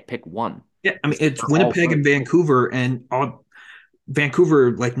 You can't pick one. yeah, I mean it's They're all Winnipeg and good. Vancouver, and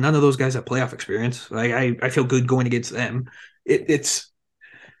Vancouver, like none of those guys have playoff experience. Like I feel good going against them. It, it's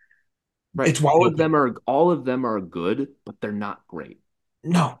Right. it's wide open. All of them are good, but they're not great.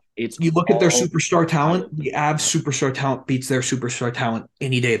 No, It's you look at their all superstar wide talent. open. The Avs superstar talent beats their superstar talent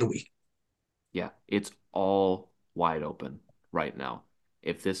any day of the week. Yeah, it's all wide open right now.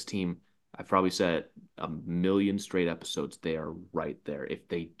 If this team, I've probably said it a million straight episodes, they are right there. If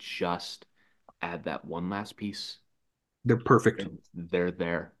they just add that one last piece, They're perfect. they're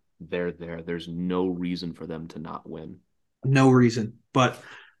there. They're there. There's no reason for them to not win. No reason. But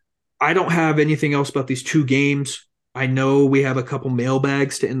I don't have anything else about these 2 games. I know we have a couple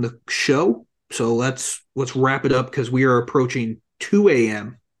mailbags to end the show. So let's wrap it up because we are approaching 2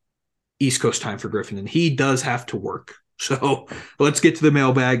 a.m. East Coast time for Griffin, and he does have to work. So let's get to the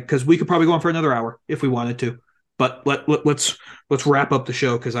mailbag because we could probably go on for another hour if we wanted to. But let's wrap up the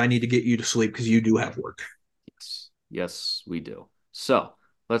show because I need to get you to sleep because you do have work. Yes. Yes, we do. So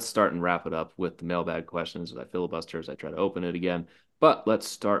let's start and wrap it up with the mailbag questions. As I filibuster as I try to open it again. But let's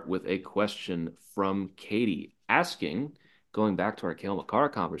start with a question from Katie asking, going back to our Cale Makar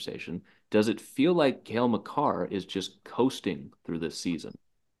conversation, does it feel like Cale Makar is just coasting through this season?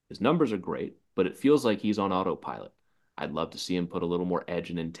 His numbers are great, but it feels like he's on autopilot. I'd love to see him put a little more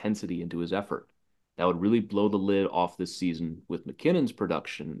edge and intensity into his effort. That would really blow the lid off this season with McKinnon's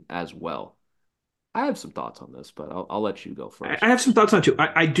production as well. I have some thoughts on this, but I'll let you go first. I have some thoughts on it too.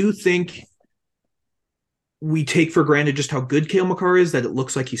 I do think we take for granted just how good Cale Makar is that it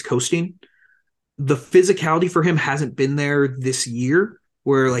looks like he's coasting. The physicality for him hasn't been there this year,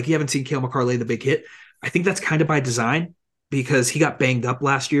 where like you haven't seen Cale Makar lay the big hit. I think that's kind of by design because he got banged up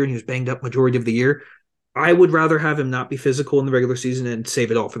last year and he was banged up majority of the year. I would rather have him not be physical in the regular season and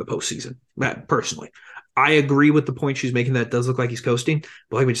save it all for the postseason. That personally, I agree with the point she's making. That it does look like he's coasting,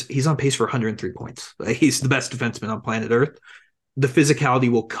 but like he's on pace for 103 points. Like, he's the best defenseman on planet Earth. The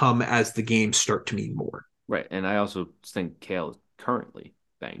physicality will come as the games start to mean more. Right. And I also think Cale is currently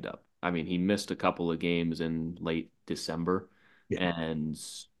banged up. I mean, he missed a couple of games in late December and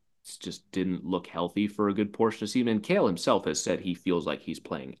just didn't look healthy for a good portion of the season. And Cale himself has said he feels like he's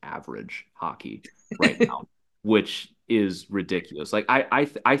playing average hockey right now. which is ridiculous. Like I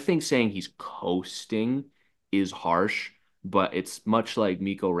think saying he's coasting is harsh, but it's much like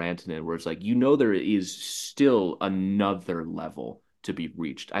Mikko Rantanen, where it's like there is still another level to be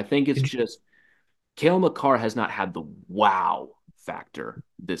reached. I think it's just Cale Makar has not had the wow factor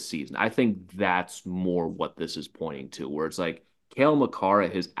this season. I think that's more what this is pointing to, where it's like Cale Makar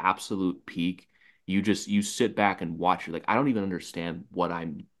at his absolute peak. You sit back and watch. You're like, I don't even understand what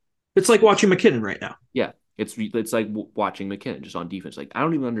I'm. It's like watching McKinnon right now. Yeah, it's like watching McKinnon just on defense. Like, I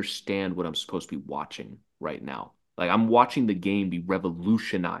don't even understand what I'm supposed to be watching right now. Like, I'm watching the game be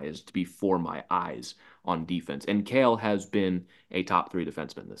revolutionized before my eyes on defense. And Cale has been a top 3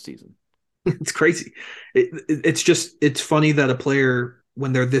 defenseman this season. It's crazy. It's funny that a player,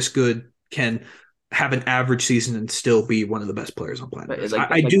 when they're this good, can have an average season and still be one of the best players on planet Earth.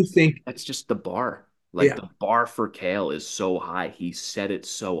 I do think that's just the bar. Like, the bar for Cale is so high. He set it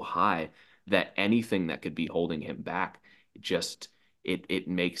so high that anything that could be holding him back, it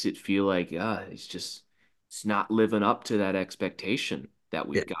makes it feel like it's not living up to that expectation that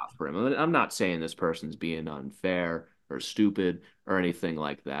we've got for him. I'm not saying this person's being unfair or stupid or anything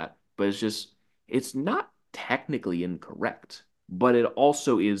like that, but it's not technically incorrect. But it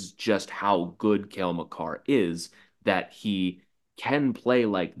also is just how good Cale Makar is, that he can play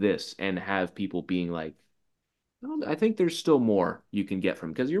like this and have people being like, well, I think there's still more you can get from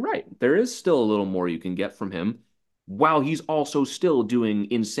him. Because you're right, there is still a little more you can get from him while he's also still doing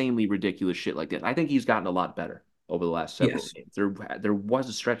insanely ridiculous shit like this. I think he's gotten a lot better over the last several games. There was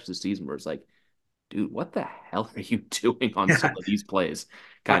a stretch this season where it's like, dude, what the hell are you doing on some of these plays,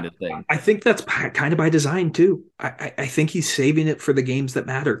 kind of thing? I think that's kind of by design too. I think he's saving it for the games that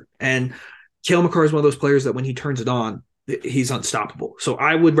matter. And Cale Makar is one of those players that when he turns it on, he's unstoppable. So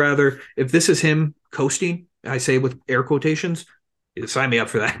I would rather, if this is him coasting, I say with air quotations, sign me up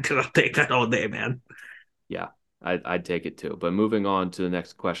for that, because I'll take that all day, man. Yeah, I'd take it too. But moving on to the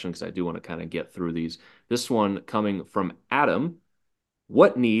next question, because I do want to kind of get through these. This one coming from Adam.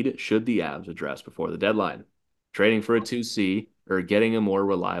 What need should the Avs address before the deadline? Trading for a 2C or getting a more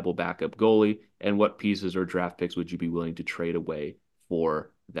reliable backup goalie? And what pieces or draft picks would you be willing to trade away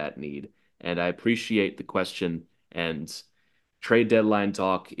for that need? And I appreciate the question. And trade deadline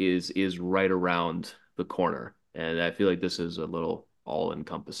talk is right around the corner. And I feel like this is a little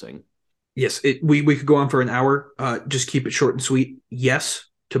all-encompassing. Yes, we could go on for an hour. Just keep it short and sweet. Yes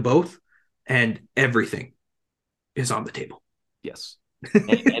to both, and everything is on the table. Yes.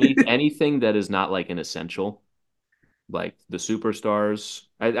 Anything that is not like an essential, like the superstars,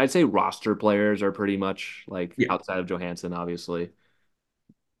 I'd say roster players are pretty much like outside of Johansson, obviously.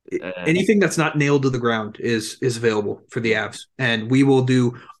 Anything that's not nailed to the ground is available for the Avs, and we will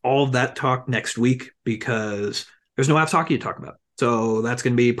do all of that talk next week, because there's no Avs hockey to talk about. So that's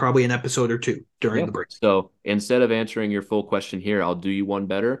going to be probably an episode or two during the break. So instead of answering your full question here, I'll do you one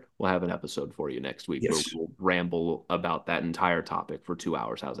better. We'll have an episode for you next week where we'll ramble about that entire topic for 2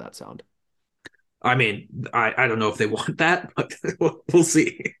 hours. How's that sound? I mean, I don't know if they want that, but we'll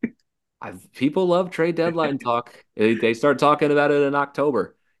see. People love trade deadline talk. They start talking about it in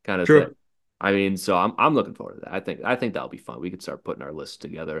October, kind of thing. I mean, so I'm looking forward to that. I think that'll be fun. We could start putting our lists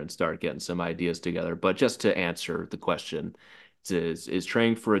together and start getting some ideas together. But just to answer the question, is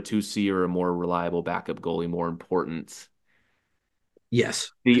trading for a 2C or a more reliable backup goalie more important?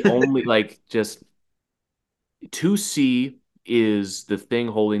 Yes. The only just 2C is the thing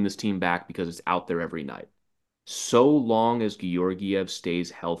holding this team back because it's out there every night. So long as Georgiev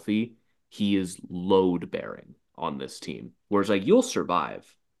stays healthy, he is load bearing on this team. Whereas you'll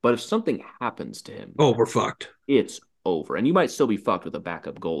survive, but if something happens to him, we're fucked. It's over. And you might still be fucked with a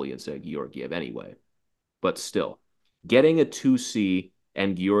backup goalie instead of Georgiev anyway. But still, getting a 2C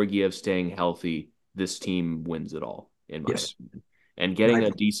and Georgiev staying healthy, this team wins it all, in my opinion. And getting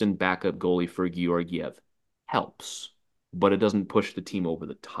a decent backup goalie for Georgiev helps, but it doesn't push the team over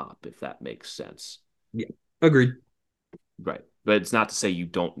the top, if that makes sense. Yeah, agreed. Right. But it's not to say you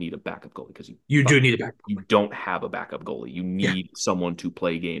don't need a backup goalie, because you do need a backup. You don't have a backup goalie. You need someone to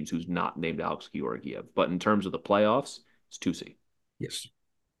play games who's not named Alex Georgiev. But in terms of the playoffs, it's 2C. Yes.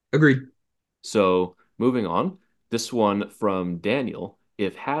 Agreed. So moving on, this one from Daniel.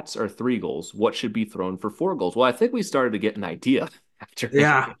 If hats are 3 goals, what should be thrown for 4 goals? Well, I think we started to get an idea after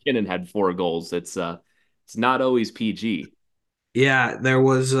McKinnon had 4 goals. It's not always PG. Yeah,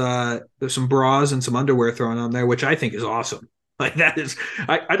 there's some bras and some underwear thrown on there, which I think is awesome. Like, that is,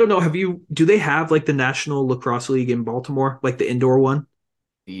 I don't know. Do they have like the National Lacrosse League in Baltimore, like the indoor one?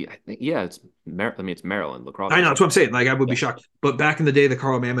 Yeah, I think, it's it's Maryland lacrosse. I know, that's what I'm saying. Like, I would be Yeah. shocked. But back in the day, the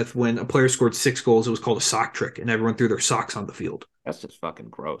Carl Mammoth, when a player scored 6 goals, it was called a sock trick, and everyone threw their socks on the field. That's just fucking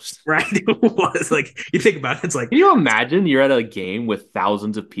gross. Right? It was like, you think about it, it's like, Can you imagine you're at a game with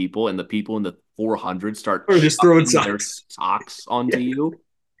thousands of people and the people in the 400 start or just throwing chucking their socks. socks onto Yeah. you?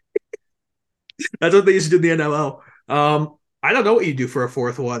 That's what they used to do in the NLL. I don't know what you do for a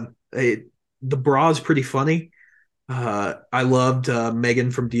fourth one. The bra is pretty funny. I loved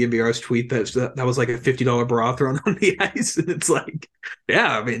Megan from DMVR's tweet that was like a $50 bra thrown on the ice, and it's like,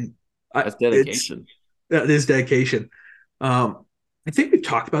 yeah, I mean, That's dedication. That is dedication. I think we've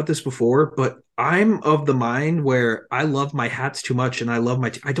talked about this before, but I'm of the mind where I love my hats too much, and I love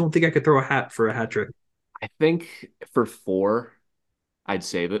I don't think I could throw a hat for a hat trick. I think for 4, I'd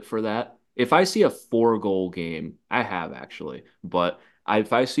save it for that. If I see a 4-goal game, I have actually, but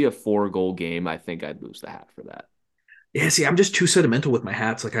if I see a 4-goal game, I think I'd lose the hat for that. Yeah, see, I'm just too sentimental with my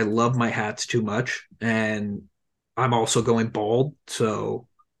hats. Like, I love my hats too much, and I'm also going bald, so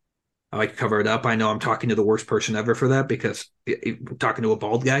I like to cover it up. I know I'm talking to the worst person ever for that because I'm talking to a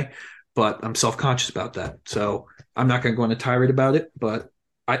bald guy, but I'm self-conscious about that. So I'm not going to go on a tirade about it, but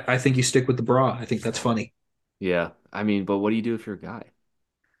I think you stick with the bra. I think that's funny. Yeah, I mean, but what do you do if you're a guy?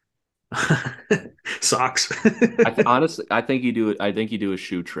 Socks. Honestly, I think you do it. I think you do a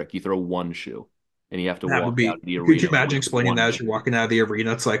shoe trick. You throw one shoe, and you have to That walk would be. out of the arena. Could you imagine with explaining one that as shoe. you're walking out of the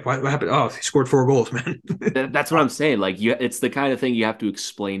arena? It's like, what happened? Oh, he scored 4 goals, man. That's what I'm saying. Like it's the kind of thing you have to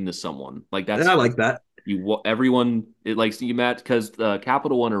explain to someone. Like that's I like that. everyone it like you Matt because the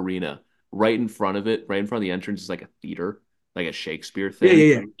Capital One Arena right in front of it, right in front of the entrance is like a theater, like a Shakespeare thing.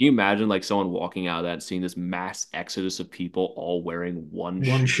 Yeah. Can you imagine like someone walking out of that and seeing this mass exodus of people all wearing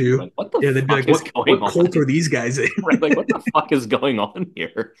one shoe? Like what the they'd be fuck like, is what going on? cult are these guys in? Right? Like what the fuck is going on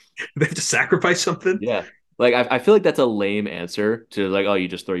here? They have to sacrifice something. Yeah. Like I feel like that's a lame answer to like, oh, you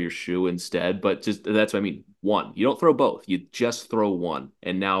just throw your shoe instead. But just that's what I mean. One, you don't throw both. You just throw one.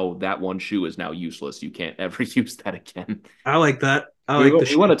 And now that one shoe is now useless. You can't ever use that again. I like that. We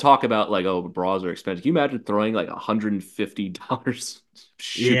want to talk about like, oh, bras are expensive. Can you imagine throwing like $150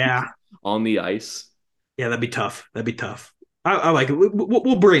 shoes on the ice? Yeah, that'd be tough. I like it.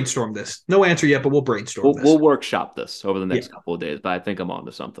 We'll brainstorm this. No answer yet, but we'll brainstorm this. We'll workshop this over the next couple of days. But I think I'm on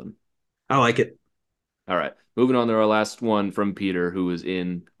to something. I like it. All right. Moving on to our last one from Peter, who is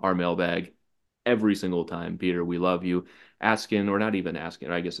in our mailbag every single time. Peter, we love you. Asking, or not even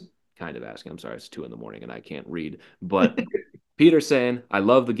asking, I guess kind of asking. I'm sorry, it's 2 a.m. and I can't read. But Peter saying, I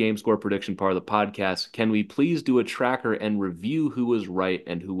love the game score prediction part of the podcast. Can we please do a tracker and review who was right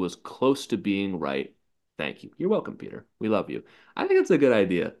and who was close to being right? Thank you. You're welcome, Peter. We love you. I think it's a good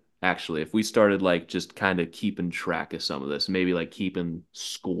idea, actually. If we started like just kind of keeping track of some of this, maybe like keeping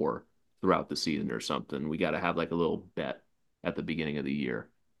score throughout the season or something. We got to have like a little bet at the beginning of the year.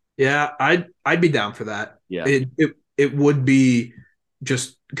 Yeah, I'd be down for that. Yeah. It would be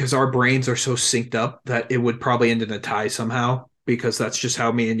just because our brains are so synced up that it would probably end in a tie somehow because that's just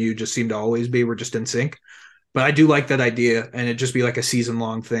how me and you just seem to always be. We're just in sync. But I do like that idea, and it'd just be like a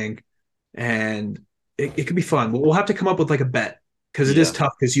season-long thing. And it could be fun. We'll have to come up with like a bet because it is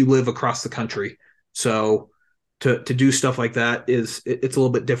tough because you live across the country. So to do stuff like that it's a little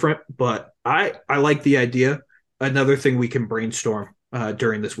bit different, but I like the idea. Another thing we can brainstorm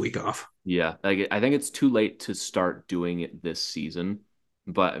during this week off. Yeah, like I think it's too late to start doing it this season,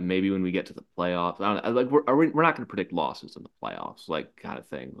 but maybe when we get to the playoffs, I don't know, like we're not going to predict losses in the playoffs, like kind of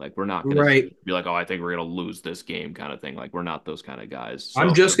thing. Like we're not going to be like, oh, I think we're going to lose this game, kind of thing. Like we're not those kind of guys. So.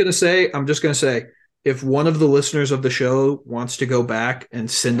 I'm just gonna say, if one of the listeners of the show wants to go back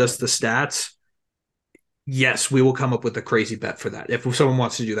and send us the stats. Yes, we will come up with a crazy bet for that if someone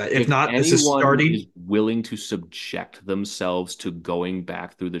wants to do that. If not, this is starting. Is willing to subject themselves to going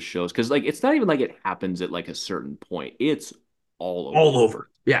back through the shows because, like, it's not even like it happens at like a certain point. It's all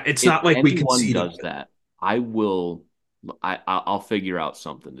over. Yeah, it's not like we can see does that. I'll figure out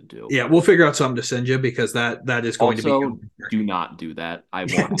something to do. Yeah, we'll figure out something to send you because that is going also, to be. Do not do that. I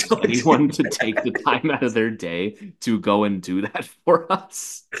want anyone to take the time out of their day to go and do that for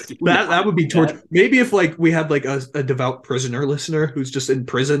us. That would be torture. Maybe if like we had like a devout prisoner listener who's just in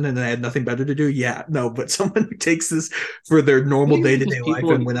prison and they had nothing better to do. Yeah, no, but someone who takes this for their normal day-to-day life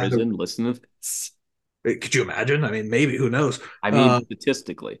and went out of listen to this. Could you imagine? I mean, maybe, who knows? I mean,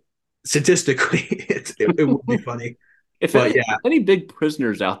 statistically, it would be funny. If any big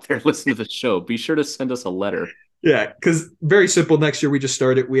prisoners out there listen to the show, be sure to send us a letter. Yeah, because very simple. Next year we just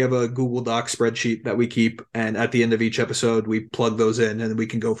started. We have a Google Doc spreadsheet that we keep, and at the end of each episode, we plug those in, and we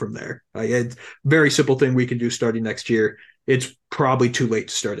can go from there. It's a very simple thing we can do starting next year. It's probably too late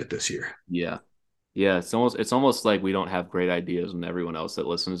to start it this year. Yeah. Yeah, it's almost like we don't have great ideas, and everyone else that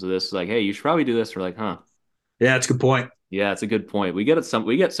listens to this is like, hey, you should probably do this. We're like, huh. Yeah, that's a good point. Yeah, it's a good point. We get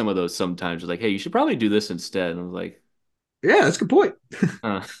some of those sometimes. It's like, hey, you should probably do this instead. And I was like, Yeah, that's a good point.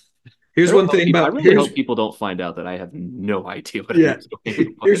 huh. Here's one thing I about really here's hope people don't find out that I have no idea what I'm yeah.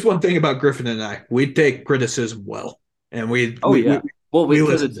 doing. Here's But one thing about Griffin and I. We take criticism well, and we oh we we, yeah, well, we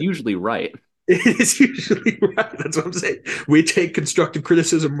because listen it's to it. usually right. It is usually right. That's what I'm saying. We take constructive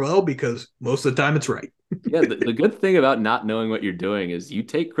criticism well because most of the time it's right. Yeah, the good thing about not knowing what you're doing is you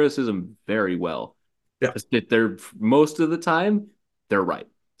take criticism very well. Yeah. Because they're most of the time they're right.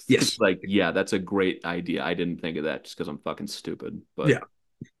 It's Yes. like, yeah, that's a great idea. I didn't think of that just because I'm fucking stupid. But Yeah.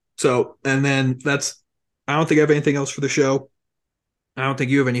 So, and then that's, I don't think I have anything else for the show. I don't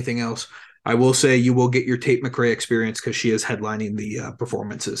think you have anything else. I will say you will get your Tate McRae experience because she is headlining the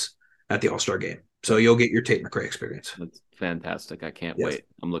performances at the All Star game. So you'll get your Tate McRae experience. that's fantastic. I can't Yes. wait.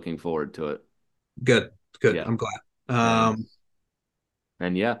 I'm looking forward to it. Good. Good. Yeah. I'm glad. And Um,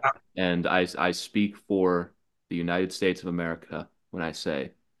 and yeah, and I speak for the United States of America when I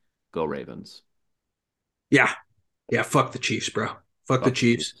say go Ravens. yeah. Yeah. Fuck the Chiefs, bro. Fuck the Fuck the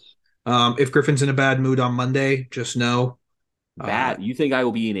Chiefs. Chiefs. If Griffin's in a bad mood on Monday, just know Bad. You think I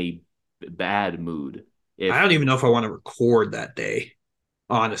will be in a bad mood I if don't even know if I want to record that day.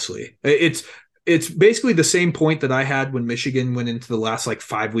 Honestly, it's basically the same point that I had when Michigan went into the last like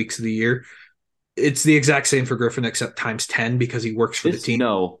 5 weeks of the year. It's the exact same for Griffin, except times 10 because he works for the this team.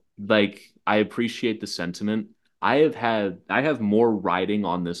 no, like I appreciate the sentiment. I have more riding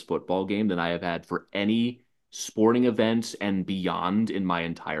on this football game than I have had for any sporting events and beyond in my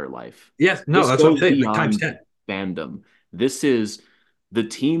entire life. Yes, no, This that's what I'm goes saying. Like times beyond 10. fandom. This is the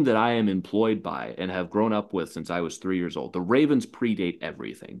team that I am employed by and have grown up with since I was 3 years old. The Ravens predate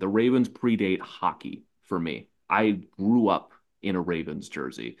everything. The Ravens predate hockey for me. I grew up in a Ravens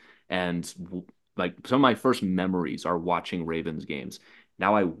jersey, and like some of my first memories are watching Ravens games.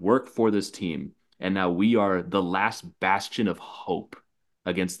 Now I work for this team, and now we are the last bastion of hope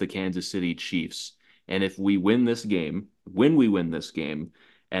against the Kansas City Chiefs. And if we win this game, when we win this game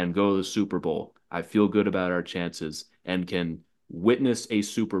and go to the Super Bowl, I feel good about our chances and can witness a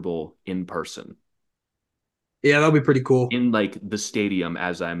Super Bowl in person Yeah, that'll be pretty cool. in like the stadium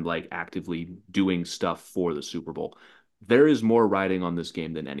as I'm like actively doing stuff for the Super Bowl. There is more riding on this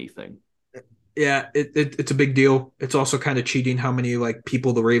game than anything. Yeah, it's a big deal. It's also kind of cheating how many like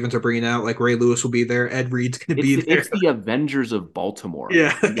people the Ravens are bringing out. Like Ray Lewis will be there. Ed Reed's going to It's be the, there. it's the Avengers of Baltimore.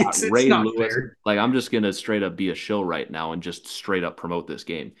 Yeah, You got it's Ray not Lewis. fair. Like I'm just gonna straight up be a shill right now and just straight up promote this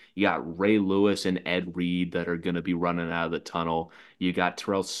game. You got Ray Lewis and Ed Reed that are gonna be running out of the tunnel. You got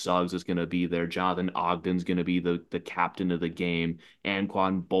Terrell Suggs is gonna be there. Jonathan Ogden's gonna be the captain of the game.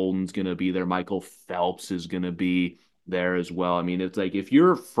 Anquan Bolden's gonna be there. Michael Phelps is gonna be there as well. I mean, it's like if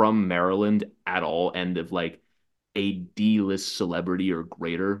you're from Maryland at all and of like a D-list celebrity or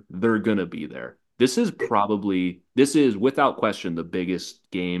greater, they're gonna be there. This is without question the biggest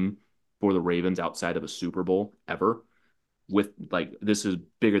game for the Ravens outside of a Super Bowl ever. With like this is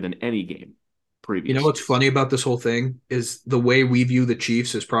bigger than any game You know previous. what's funny about this whole thing is the way we view the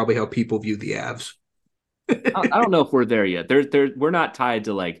Chiefs is probably how people view the Avs. I don't know if we're there yet. We're not tied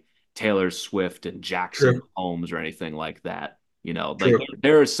to like Taylor Swift and Jackson True. Holmes or anything like that. You know, like True.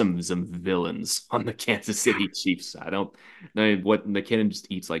 there are some villains on the Kansas City Chiefs. I mean, what McKinnon just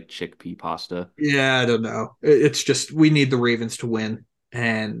eats like chickpea pasta. Yeah, I don't know. It's just we need the Ravens to win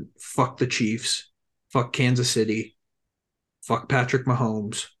and fuck the Chiefs. Fuck Kansas City. Fuck Patrick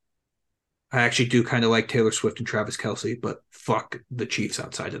Mahomes. I actually do kind of like Taylor Swift and Travis Kelsey, but fuck the Chiefs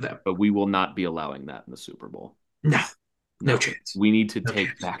outside of them. But we will not be allowing that in the Super Bowl. No, no No, chance. we need to No take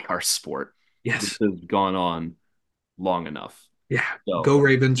chance. back our sport. This Yes. has gone on long enough. Yeah. So Go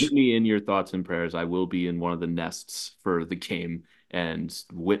Ravens. keep me in your thoughts and prayers. I will be in one of the nests for the game and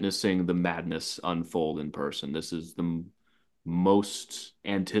witnessing the madness unfold in person. This is the most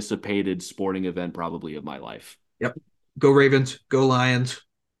anticipated sporting event probably of my life. Yep. Go Ravens. Go Lions.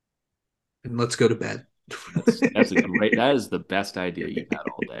 And let's go to bed. That is the best idea you've had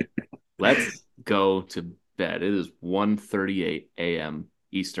all day. Let's go to bed. It is 1:38 a.m.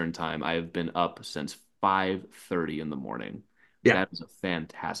 Eastern time. I have been up since 5:30 in the morning. Yeah. That is a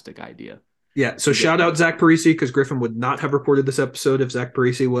fantastic idea. Yeah. So shout out Zach Parise because Griffin would not have recorded this episode if Zach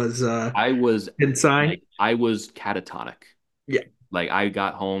Parise was I was inside. I was catatonic. Yeah. Like I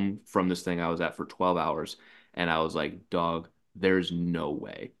got home from this thing I was at for 12 hours and I was like, dog, there's no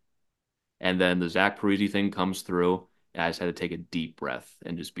way. And then the Zach Parise thing comes through and I just had to take a deep breath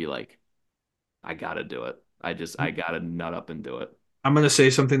and just be like, I gotta do it. I gotta nut up and do it. I'm gonna say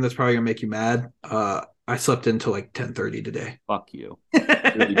something that's probably gonna make you mad. I slept until like 10:30 today. Fuck you.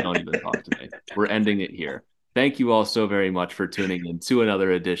 Really don't even talk to me. We're ending it here. Thank you all so very much for tuning in to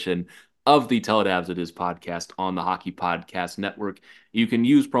another edition of the Tell It Abs It Is podcast on the Hockey Podcast Network. You can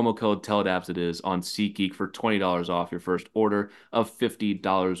use promo code Tell It Abs It Is on SeatGeek for $20 off your first order of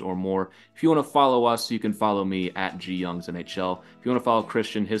 $50 or more. If you want to follow us, you can follow me at GYoungsNHL. If you want to follow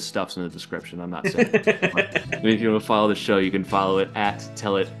Christian, his stuff's in the description. I'm not saying it. If you want to follow the show, you can follow it at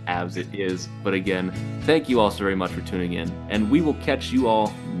Tell It Abs It Is. But again, thank you all so very much for tuning in, and we will catch you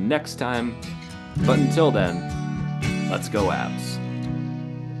all next time. But until then, let's go Abs.